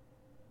extent.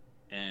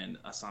 And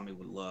Asami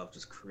would love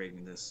just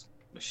creating this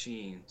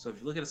machine. So if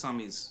you look at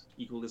Asami's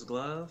Equalist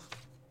glove,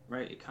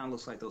 right, it kind of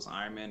looks like those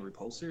Iron Man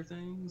repulsor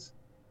things.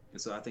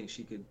 And so I think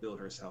she could build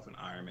herself an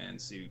Iron Man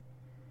suit,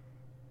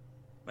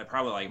 like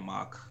probably like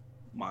Mach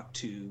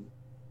 2.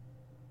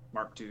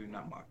 Mark 2,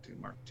 not Mach 2,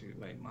 Mark 2.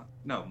 Wait,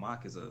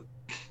 Mach is a...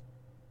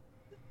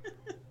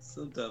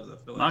 Sometimes I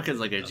feel like... Mach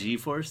is like a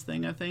G-Force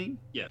thing, I think?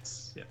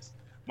 Yes.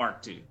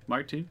 Mark 2.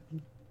 Mark 2?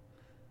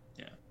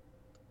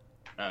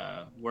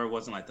 Yeah. Where it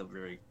wasn't like the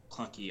very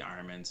clunky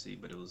Iron Man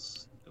suit, but it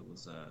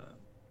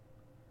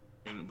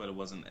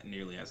wasn't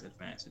nearly as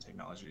advanced in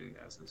technology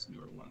as this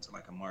newer one. So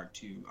like a Mark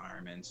 2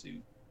 Iron Man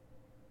suit,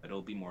 but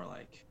it'll be more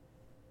like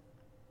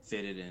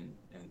fitted in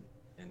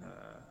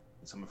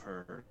some of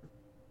her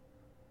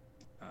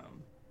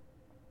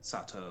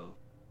Sato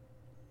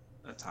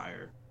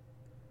attire.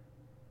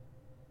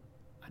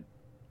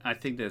 I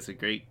think that's a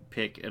great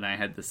pick, and I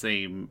had the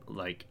same,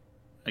 like,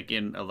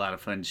 again, a lot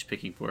of fun just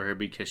picking for her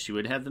because she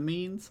would have the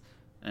means.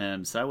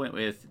 So I went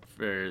with,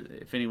 for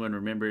if anyone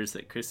remembers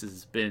that Chris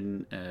has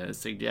been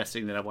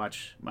suggesting that I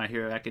watch My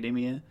Hero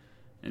Academia,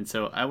 and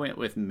so I went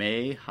with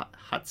Mei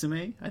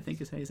Hatsume, I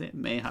think is how you say it.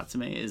 Mei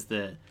Hatsume is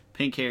the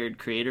pink-haired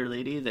creator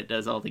lady that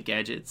does all the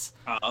gadgets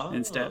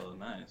and stuff.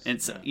 Nice.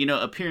 And so, you know,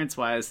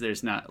 appearance-wise,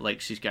 there's not,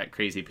 like, she's got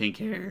crazy pink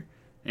hair,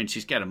 and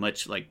she's got a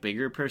much, like,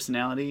 bigger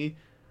personality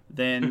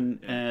than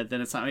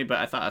Asami, but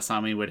I thought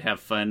Asami would have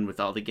fun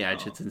with all the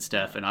gadgets and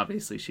stuff, and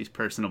obviously she's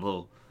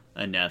personable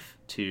enough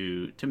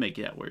to make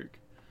that work.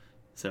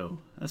 So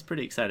I was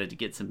pretty excited to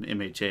get some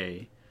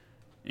MHA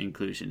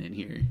inclusion in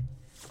here.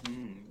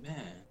 Man,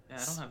 yeah,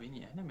 I don't have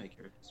any anime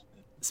characters.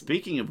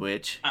 Speaking of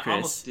which, Chris, I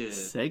almost did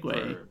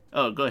segue.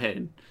 Oh, go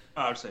ahead.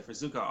 I would say for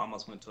Zuko, I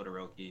almost went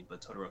Todoroki, but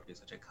Todoroki is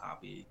such a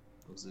copy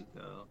of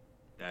Zuko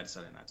that I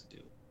decided not to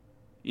do.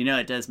 You know,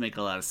 it does make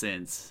a lot of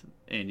sense,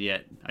 and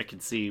yet I can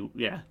see,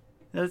 yeah,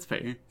 that's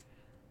fair.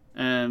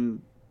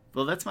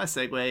 Well, that's my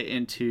segue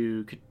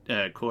into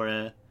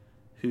Korra,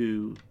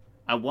 who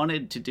I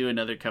wanted to do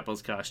another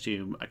couple's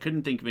costume. I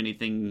couldn't think of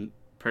anything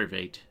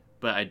perfect,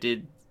 but I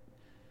did.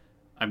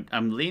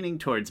 I'm leaning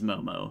towards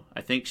Momo.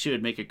 I think she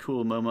would make a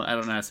cool Momo. I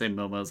don't know how to say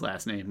Momo's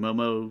last name.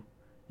 Momo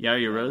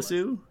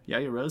Yaoyorozu?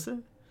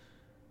 Yaoyorosa?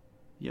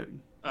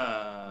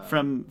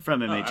 From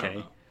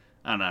MHA.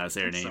 I don't know how to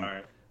say her name.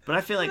 Sorry. But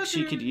I feel like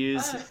she could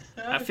use.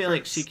 I feel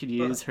like she could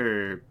use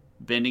her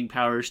bending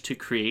powers to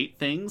create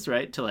things,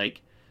 right? To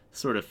like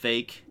sort of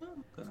fake,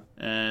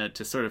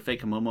 to sort of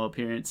fake a Momo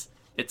appearance.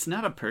 It's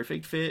not a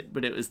perfect fit,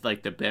 but it was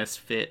like the best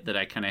fit that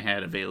I kind of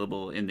had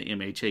available in the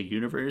MHA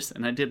universe,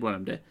 and I did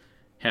want them to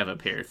have a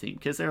pair theme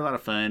because they're a lot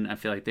of fun. I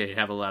feel like they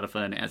have a lot of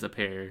fun as a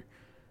pair.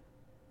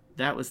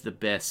 That was the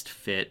best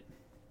fit.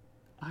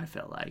 I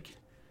felt like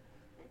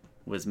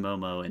was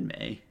Momo and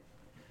Mei.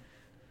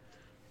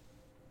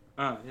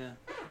 Oh yeah,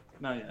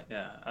 no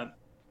yeah.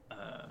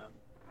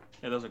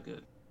 Yeah, those are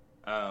good.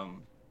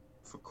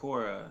 For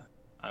Korra,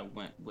 I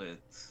went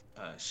with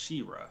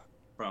She-Ra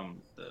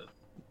from the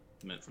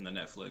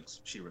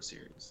Netflix She-Ra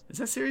series. Is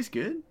that series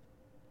good?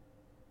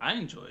 I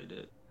enjoyed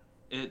it.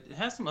 It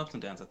has some ups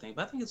and downs, I think,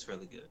 but I think it's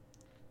fairly good.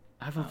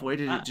 I've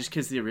avoided it just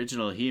because the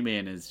original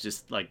He-Man is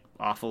just like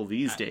awful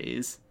these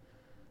days.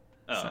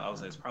 Oh, so, I would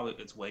say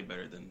it's way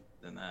better than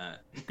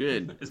that.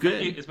 Good,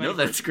 good. No,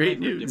 that's great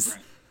news.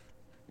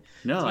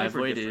 No, I made for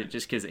avoided it different.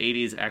 just because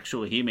 '80s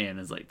actual He-Man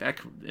is like that.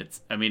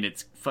 I mean,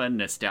 it's fun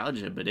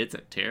nostalgia, but it's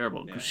a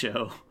terrible Yeah.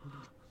 show.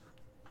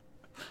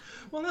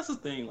 Well, that's the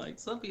thing. Like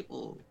some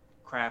people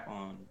crap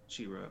on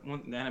She-Ra.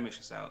 The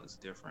animation style is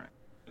different.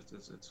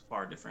 It's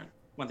far different.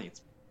 One thing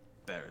it's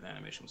better. The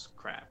animation was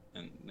crap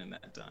than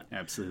that done.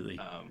 Absolutely.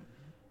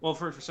 Well,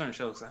 for certain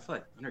shows, I feel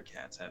like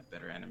Thundercats have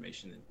better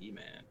animation than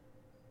He-Man.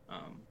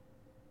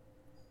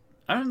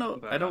 I don't know.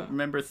 But I don't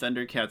remember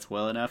Thundercats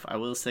well enough. I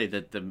will say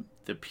that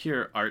the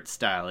pure art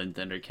style in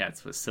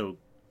Thundercats was so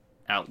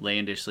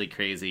outlandishly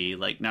crazy.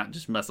 Like not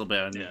just muscle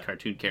bound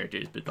cartoon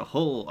characters, but the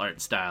whole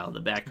art style, the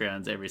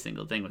backgrounds, every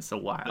single thing was so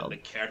wild. the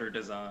character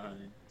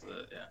design,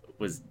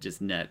 was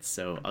just nuts.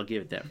 So I'll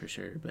give it that for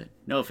sure. But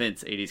no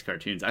offense, '80s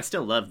cartoons. I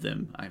still love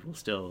them. I will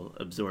still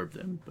absorb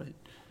them. But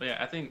yeah,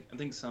 I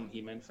think some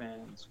He-Man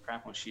fans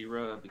crap on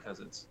She-Ra because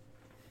it's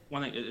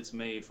one thing. It's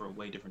made for a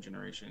way different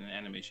generation, and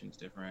animation is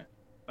different.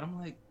 But I'm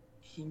like,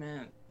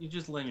 He-Man, you're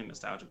just letting your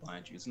nostalgia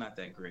blind you. It's not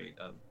that great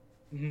of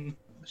a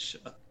show.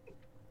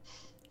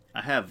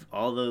 I have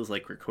all those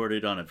like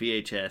recorded on a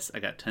VHS. I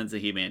got tons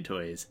of He-Man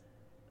toys.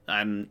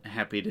 I'm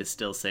happy to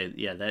still say,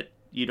 yeah, that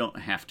you don't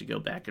have to go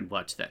back and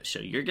watch that show.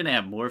 You're gonna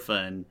have more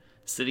fun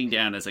sitting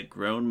down as a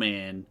grown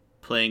man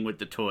playing with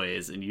the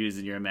toys and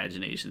using your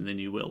imagination than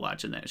you will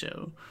watching that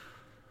show.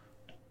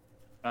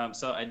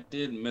 So I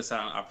did miss out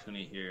on an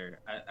opportunity here.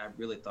 I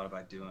really thought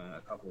about doing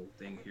a couple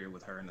things here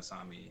with her and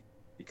Asami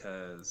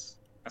because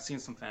I've seen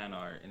some fan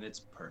art and it's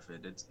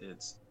perfect.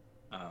 It's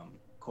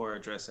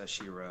Korra dressed as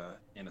She-Ra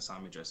and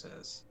Asami dressed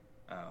as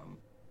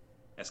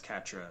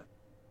Catra.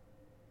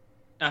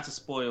 Not to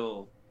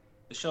spoil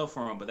the show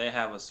for them, but they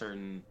have a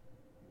certain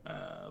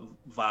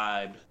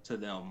vibe to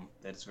them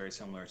that's very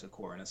similar to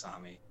Korra and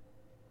Asami,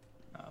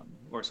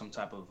 or some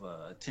type of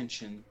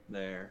tension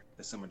there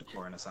that's similar to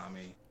Korra and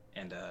Asami.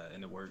 And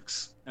it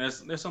works. And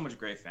there's so much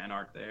great fan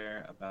art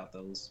there about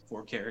those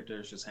four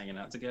characters just hanging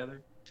out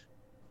together.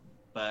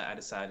 But I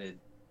decided,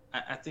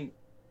 I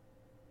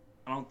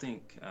don't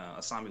think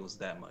Asami was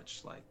that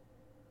much like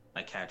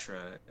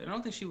Catra. I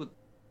don't think she would. I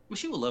mean,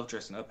 she would love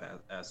dressing up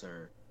as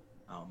her,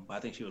 but I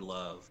think she would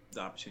love the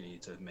opportunity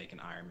to make an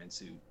Iron Man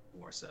suit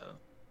more so.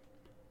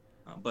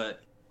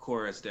 But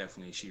Korra is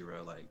definitely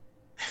She-Ra. Like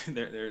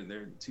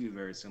they're two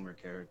very similar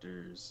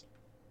characters.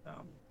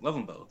 Love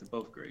them both. They're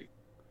both great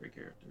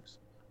characters.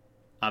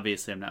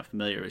 Obviously, I'm not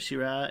familiar with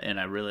She-Ra, and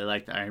I really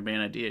like the Iron Man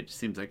idea. It just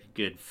seems like a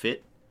good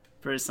fit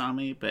for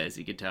Asami, but as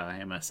you can tell, I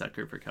am a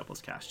sucker for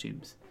couples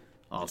costumes.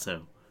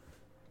 Also,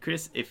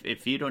 Chris,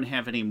 if you don't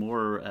have any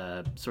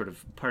more sort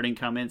of parting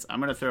comments,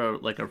 I'm gonna throw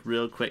like a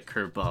real quick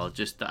curveball.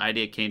 Just the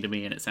idea came to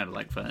me, and it sounded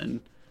like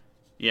fun.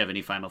 You have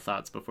any final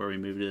thoughts before we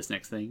move to this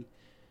next thing?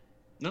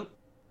 Nope.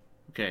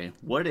 Okay,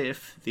 what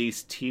if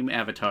these team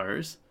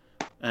avatars,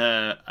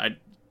 I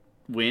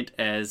went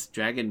as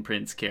Dragon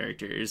Prince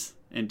characters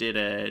and did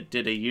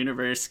a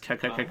universe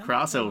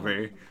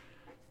crossover.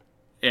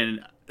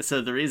 And so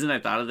the reason I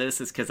thought of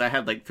this is because I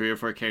had like 3 or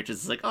 4 characters.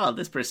 It's like, oh,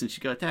 this person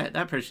should go with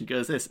that person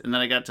goes this, and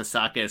then I got to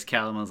Sokka as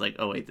Callum. I was like,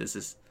 oh wait, this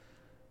is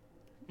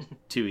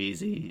too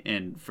easy,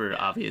 and for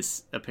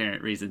obvious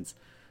apparent reasons.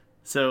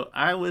 So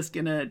I was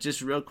gonna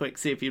just real quick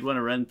see if you'd want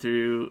to run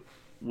through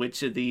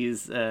which of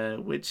these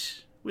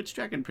which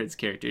Dragon Prince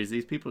characters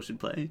these people should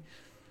play.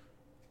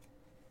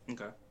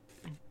 Okay.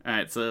 All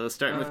right, so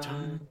start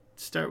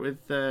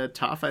with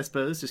Toph, I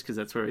suppose, just because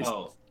that's where we.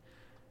 Oh,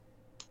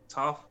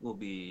 Toph will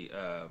be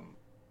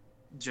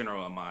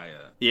General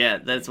Amaya. Yeah,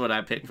 that's what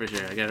I picked for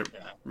sure. I got it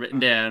written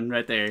down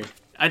right there.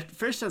 At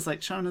first, I was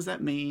like, Sean, does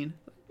that mean?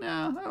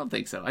 No, I don't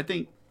think so. I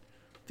think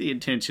the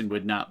intention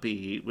would not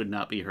be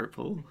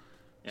hurtful.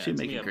 Yeah, She'd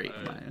make a great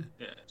Amaya.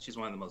 Yeah, she's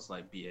one of the most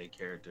like BA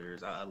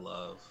characters. I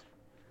love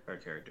her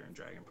character in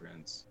Dragon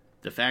Prince.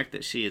 The fact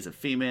that she is a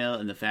female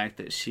and the fact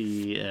that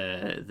she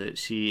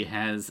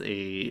has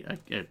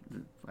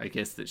I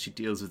guess that she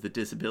deals with a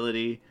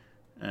disability,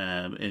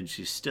 and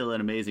she's still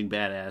an amazing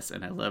badass,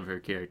 and I love her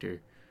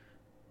character.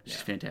 She's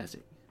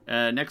fantastic.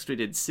 Next we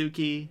did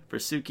Suki. For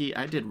Suki,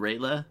 I did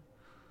Rayla,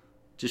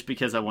 just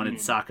because I wanted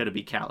Sokka to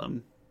be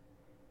Callum.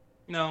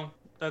 No,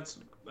 that's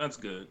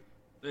good.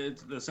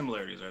 The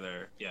similarities are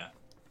there. Yeah.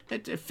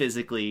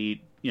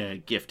 Physically,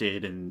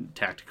 gifted and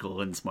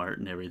tactical and smart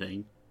and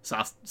everything.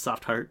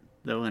 Soft heart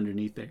though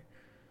underneath there.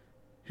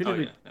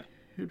 Who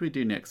did we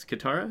do next?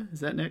 Katara? Is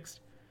that next?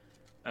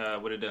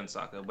 Would have done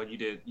Sokka, but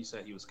you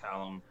said he was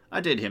Callum.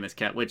 I did him as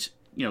Cat, which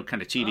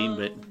kind of cheating,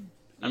 but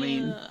I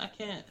mean, I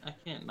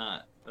can't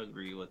not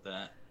agree with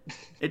that.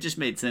 It just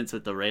made sense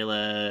with the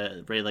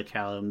Rayla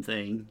Callum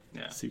thing.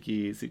 Yeah.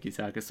 Suki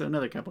Sokka, so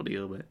another couple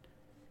deal, but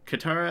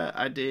Katara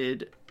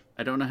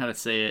I don't know how to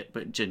say it,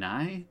 but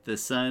Janai, the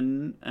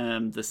sun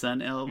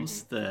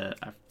elves,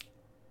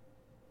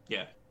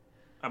 yeah,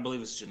 I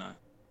believe it's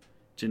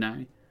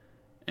Janai.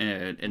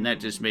 And that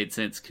just made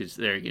sense because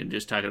there again,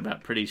 just talking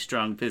about pretty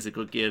strong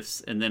physical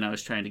gifts, and then I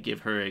was trying to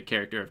give her a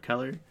character of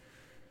color.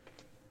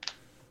 I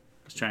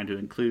was trying to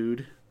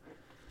include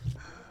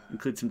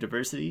some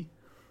diversity.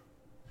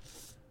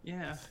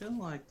 Yeah, I feel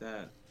like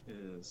that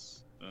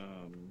is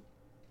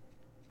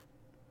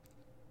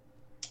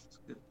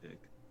good pick.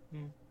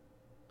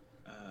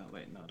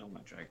 Wait, no, I don't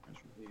want Dragon Prince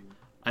review.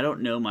 I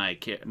don't know my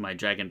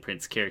Dragon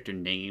Prince character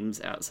names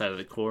outside of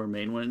the core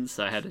main ones,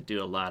 so I had to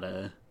do a lot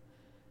of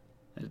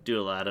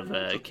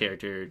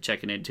character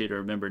checking into to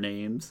remember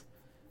names.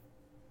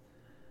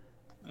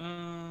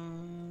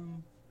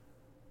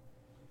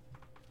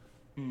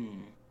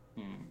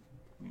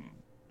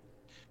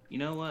 You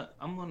know what?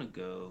 I'm gonna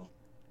go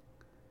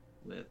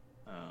with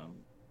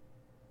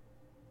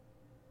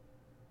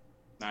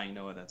Nah, you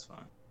know what? That's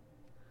fine.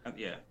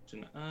 Yeah.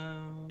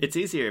 It's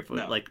easier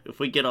if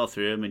we get all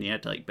through them and you have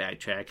to like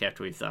backtrack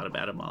after we've thought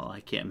about them all. I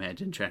can't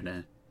imagine trying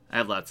to. I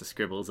have lots of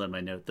scribbles on my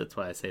note. That's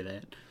why I say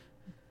that.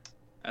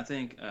 I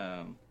think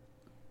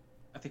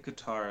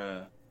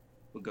Katara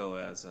would go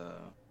as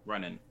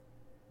Running,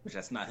 which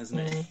that's not his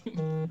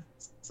name.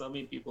 So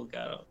many people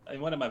got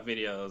in one of my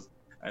videos.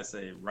 I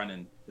say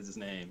Running is his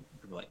name.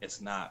 People are like,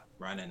 it's not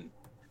Running,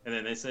 and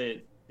then they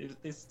say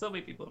so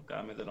many people have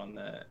commented on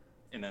that,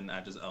 and then I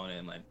just own it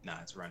and like,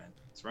 nah, it's Running.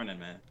 It's Running,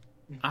 man.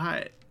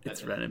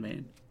 It's Running,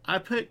 man. I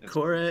put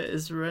Korra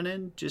as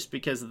Running just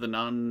because of the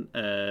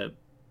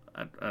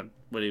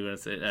what do you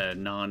want to say?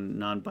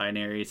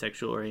 Non-binary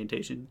sexual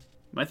orientation.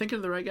 Am I thinking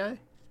of the right guy?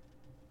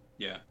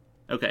 Yeah.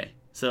 Okay,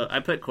 so I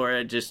put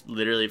Korra just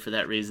literally for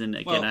that reason.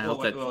 Again, I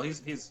hope that. Well,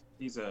 he's he's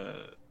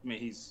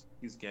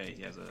gay.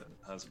 He has a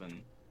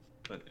husband,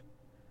 but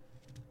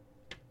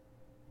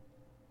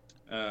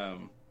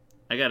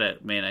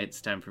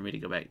it's time for me to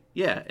go back.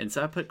 Yeah, and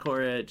so I put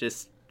Korra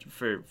just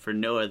for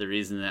no other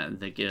reason than that. And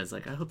thinking, I was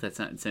like, I hope that's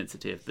not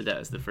insensitive, but that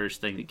was the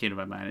first thing that came to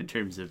my mind in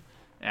terms of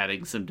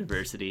adding some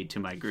diversity to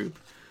my group.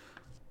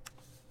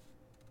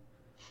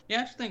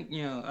 Yeah, I just think,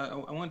 I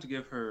wanted to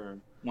give her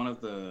one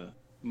of the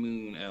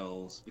Moon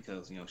elves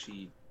because,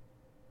 she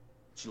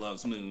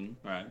loves Moon,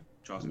 right?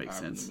 Draws power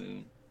from the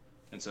Moon.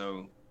 And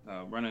so,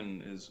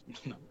 Running is...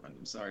 No, Running,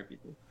 I'm sorry,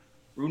 people.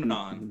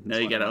 Runan. No,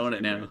 you gotta own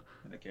it now.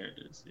 The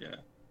characters, yeah.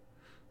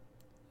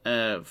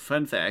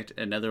 Fun fact,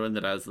 another one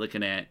that I was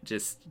looking at,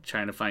 just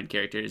trying to find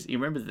characters. You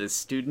remember the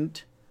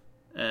student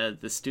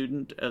of the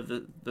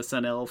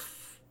Sun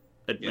Elf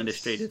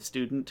administrative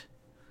student?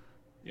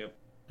 Yep.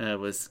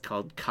 Was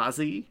called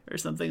Kazi or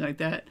something like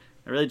that.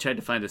 I really tried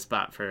to find a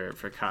spot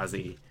for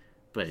Kazi,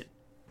 but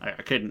I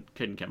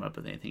couldn't come up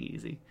with anything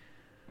easy.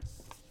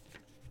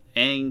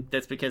 Aang,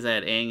 that's because I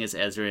had Aang as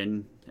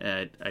Ezran.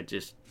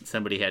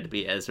 Somebody had to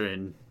be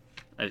Ezran.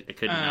 I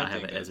couldn't not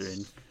have an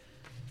Ezran.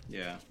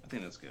 Yeah, I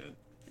think that's good.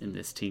 In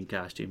this team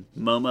costume.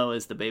 Momo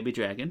is the baby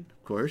dragon,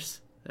 of course.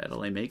 That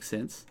only makes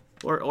sense.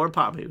 Or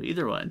Papu,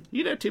 either one.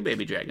 You'd have two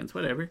baby dragons,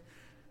 whatever.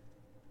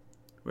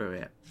 Where are we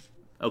at?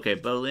 Okay,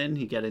 Bolin.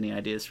 You got any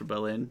ideas for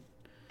Bolin?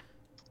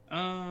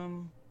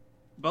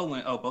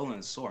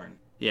 Bolin's Soren.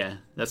 Yeah,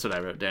 that's what I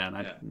wrote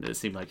down. It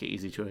seemed like an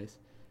easy choice.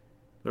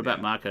 What about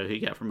Mako? Who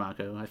you got for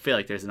Mako? I feel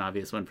like there's an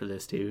obvious one for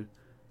this too.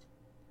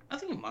 I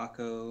think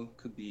Mako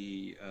could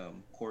be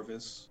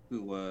Corvus,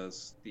 who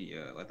was the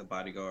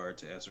bodyguard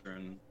to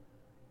Ezran.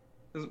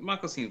 Because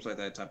Mako seems like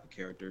that type of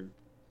character.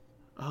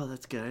 Oh,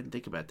 that's good. I didn't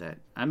think about that.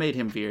 I made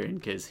him Viren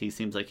because he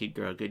seems like he'd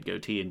grow a good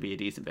goatee and be a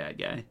decent bad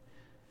guy.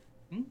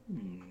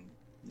 Mm-hmm.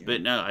 Yeah.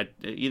 But no,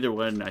 either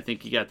one, I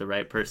think you got the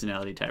right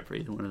personality type for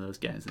either one of those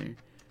guys there.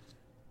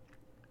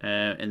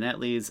 And that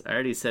leaves, I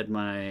already said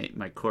my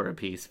Korra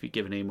piece. Have you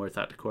given any more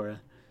thought to Korra?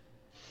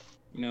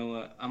 You know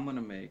what? I'm going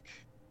to make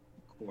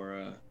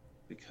Korra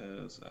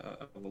because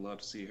I would love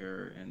to see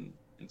her in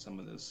some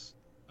of this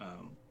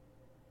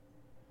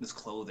this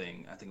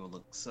clothing. I think it would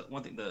look so.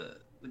 One thing, the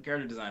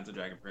character designs of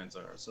Dragon Prince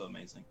are so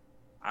amazing.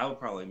 I would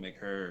probably make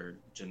her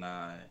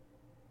Janai.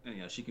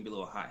 And, she can be a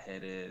little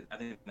hot-headed. I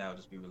think that would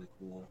just be really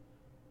cool.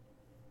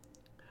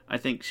 I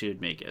think she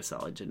would make a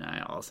solid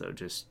Janai also.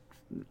 Just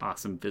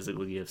awesome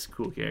physical gifts,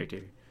 cool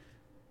character.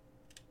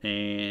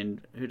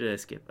 And who did I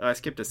skip? Oh, I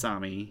skipped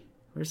Asami.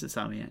 Where's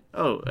Asami at?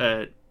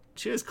 Oh,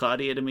 she was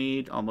Claudia to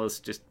me,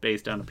 almost just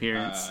based on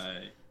appearance.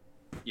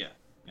 Yeah,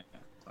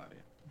 Claudia.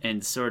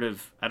 And sort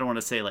of, I don't want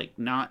to say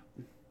not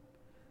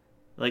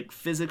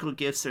physical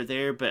gifts are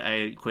there, but I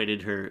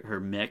equated her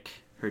mech,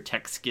 her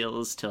tech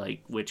skills to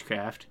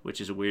witchcraft,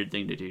 which is a weird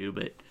thing to do,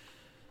 but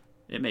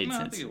it made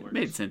sense. It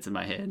made sense in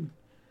my head.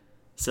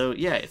 So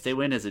yeah, if they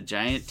went as a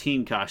giant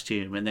teen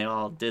costume and they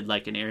all did an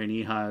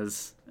Eren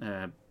Ehaz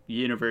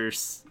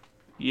universe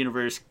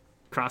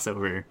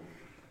crossover.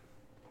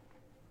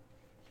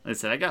 Like I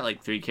said, I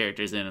got 3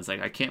 characters in. It's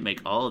I can't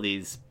make all of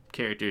these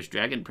characters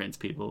Dragon Prince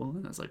people.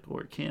 And I was like,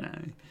 or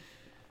can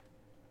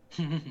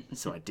I?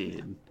 So I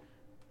did.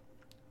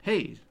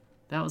 Hey,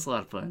 that was a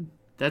lot of fun.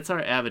 That's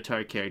our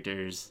avatar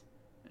characters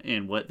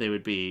and what they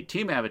would be.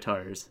 Team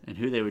avatars and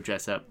who they would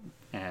dress up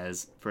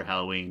as for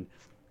Halloween.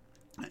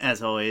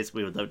 As always,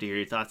 we would love to hear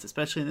your thoughts,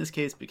 especially in this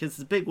case, because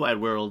it's a big wide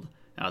world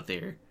out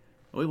there.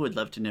 We would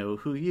love to know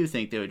who you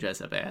think they would dress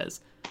up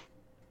as.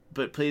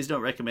 But please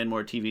don't recommend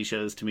more TV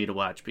shows to me to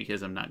watch,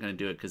 because I'm not going to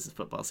do it because it's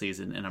football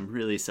season, and I'm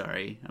really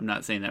sorry. I'm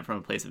not saying that from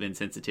a place of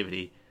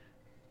insensitivity.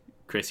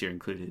 Chris, you're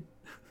included.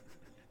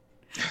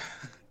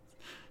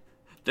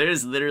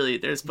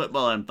 There's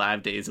football on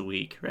 5 days a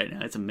week right now.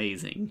 It's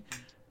amazing.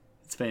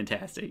 It's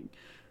fantastic.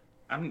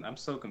 I'm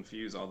so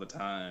confused all the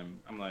time.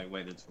 I'm like,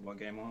 wait, there's a football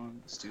game on?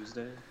 It's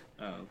Tuesday?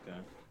 Oh,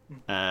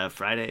 okay.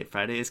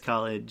 Friday is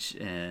college,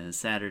 and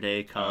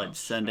Saturday college,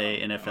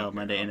 Sunday NFL, okay,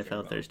 Monday okay, NFL,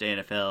 well. Thursday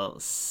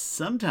NFL.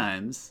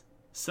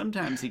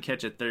 Sometimes you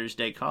catch a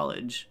Thursday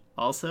college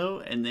also,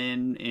 and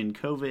then in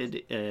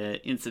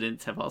COVID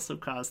incidents have also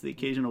caused the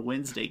occasional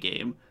Wednesday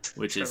game,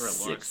 which is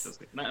Trevor Lawrence 6.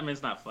 I mean,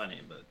 it's not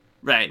funny, but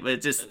Right, but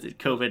just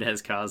COVID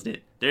has caused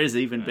it. There's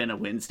even been a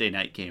Wednesday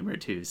night game or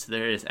two, so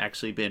there has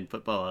actually been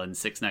football on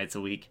 6 nights a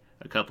week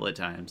a couple of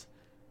times.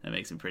 That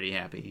makes me pretty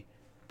happy.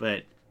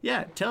 But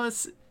yeah, tell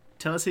us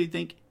who you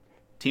think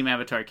Team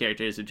Avatar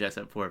characters would dress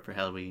up for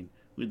Halloween.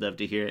 We'd love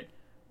to hear it.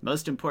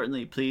 Most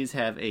importantly, please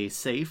have a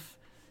safe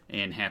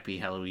and happy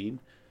Halloween.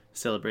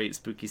 Celebrate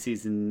spooky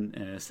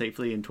season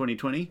safely in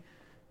 2020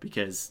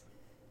 because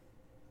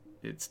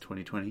it's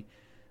 2020.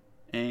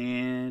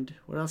 And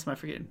what else am I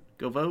forgetting?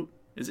 Go vote.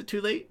 Is it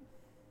too late?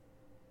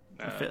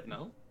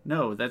 no.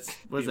 No, that's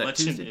The that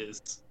election Tuesday?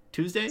 is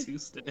Tuesday?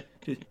 Tuesday.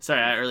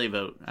 Sorry, I early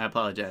vote. I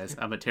apologize.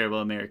 I'm a terrible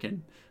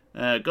American.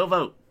 Go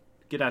vote.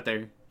 Get out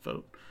there,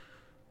 vote.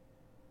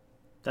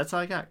 That's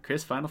all I got.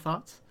 Chris, final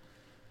thoughts?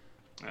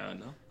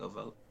 No, go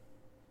vote.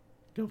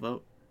 Go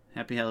vote.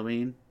 Happy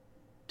Halloween.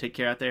 Take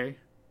care out there.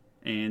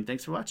 And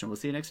thanks for watching. We'll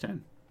see you next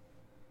time.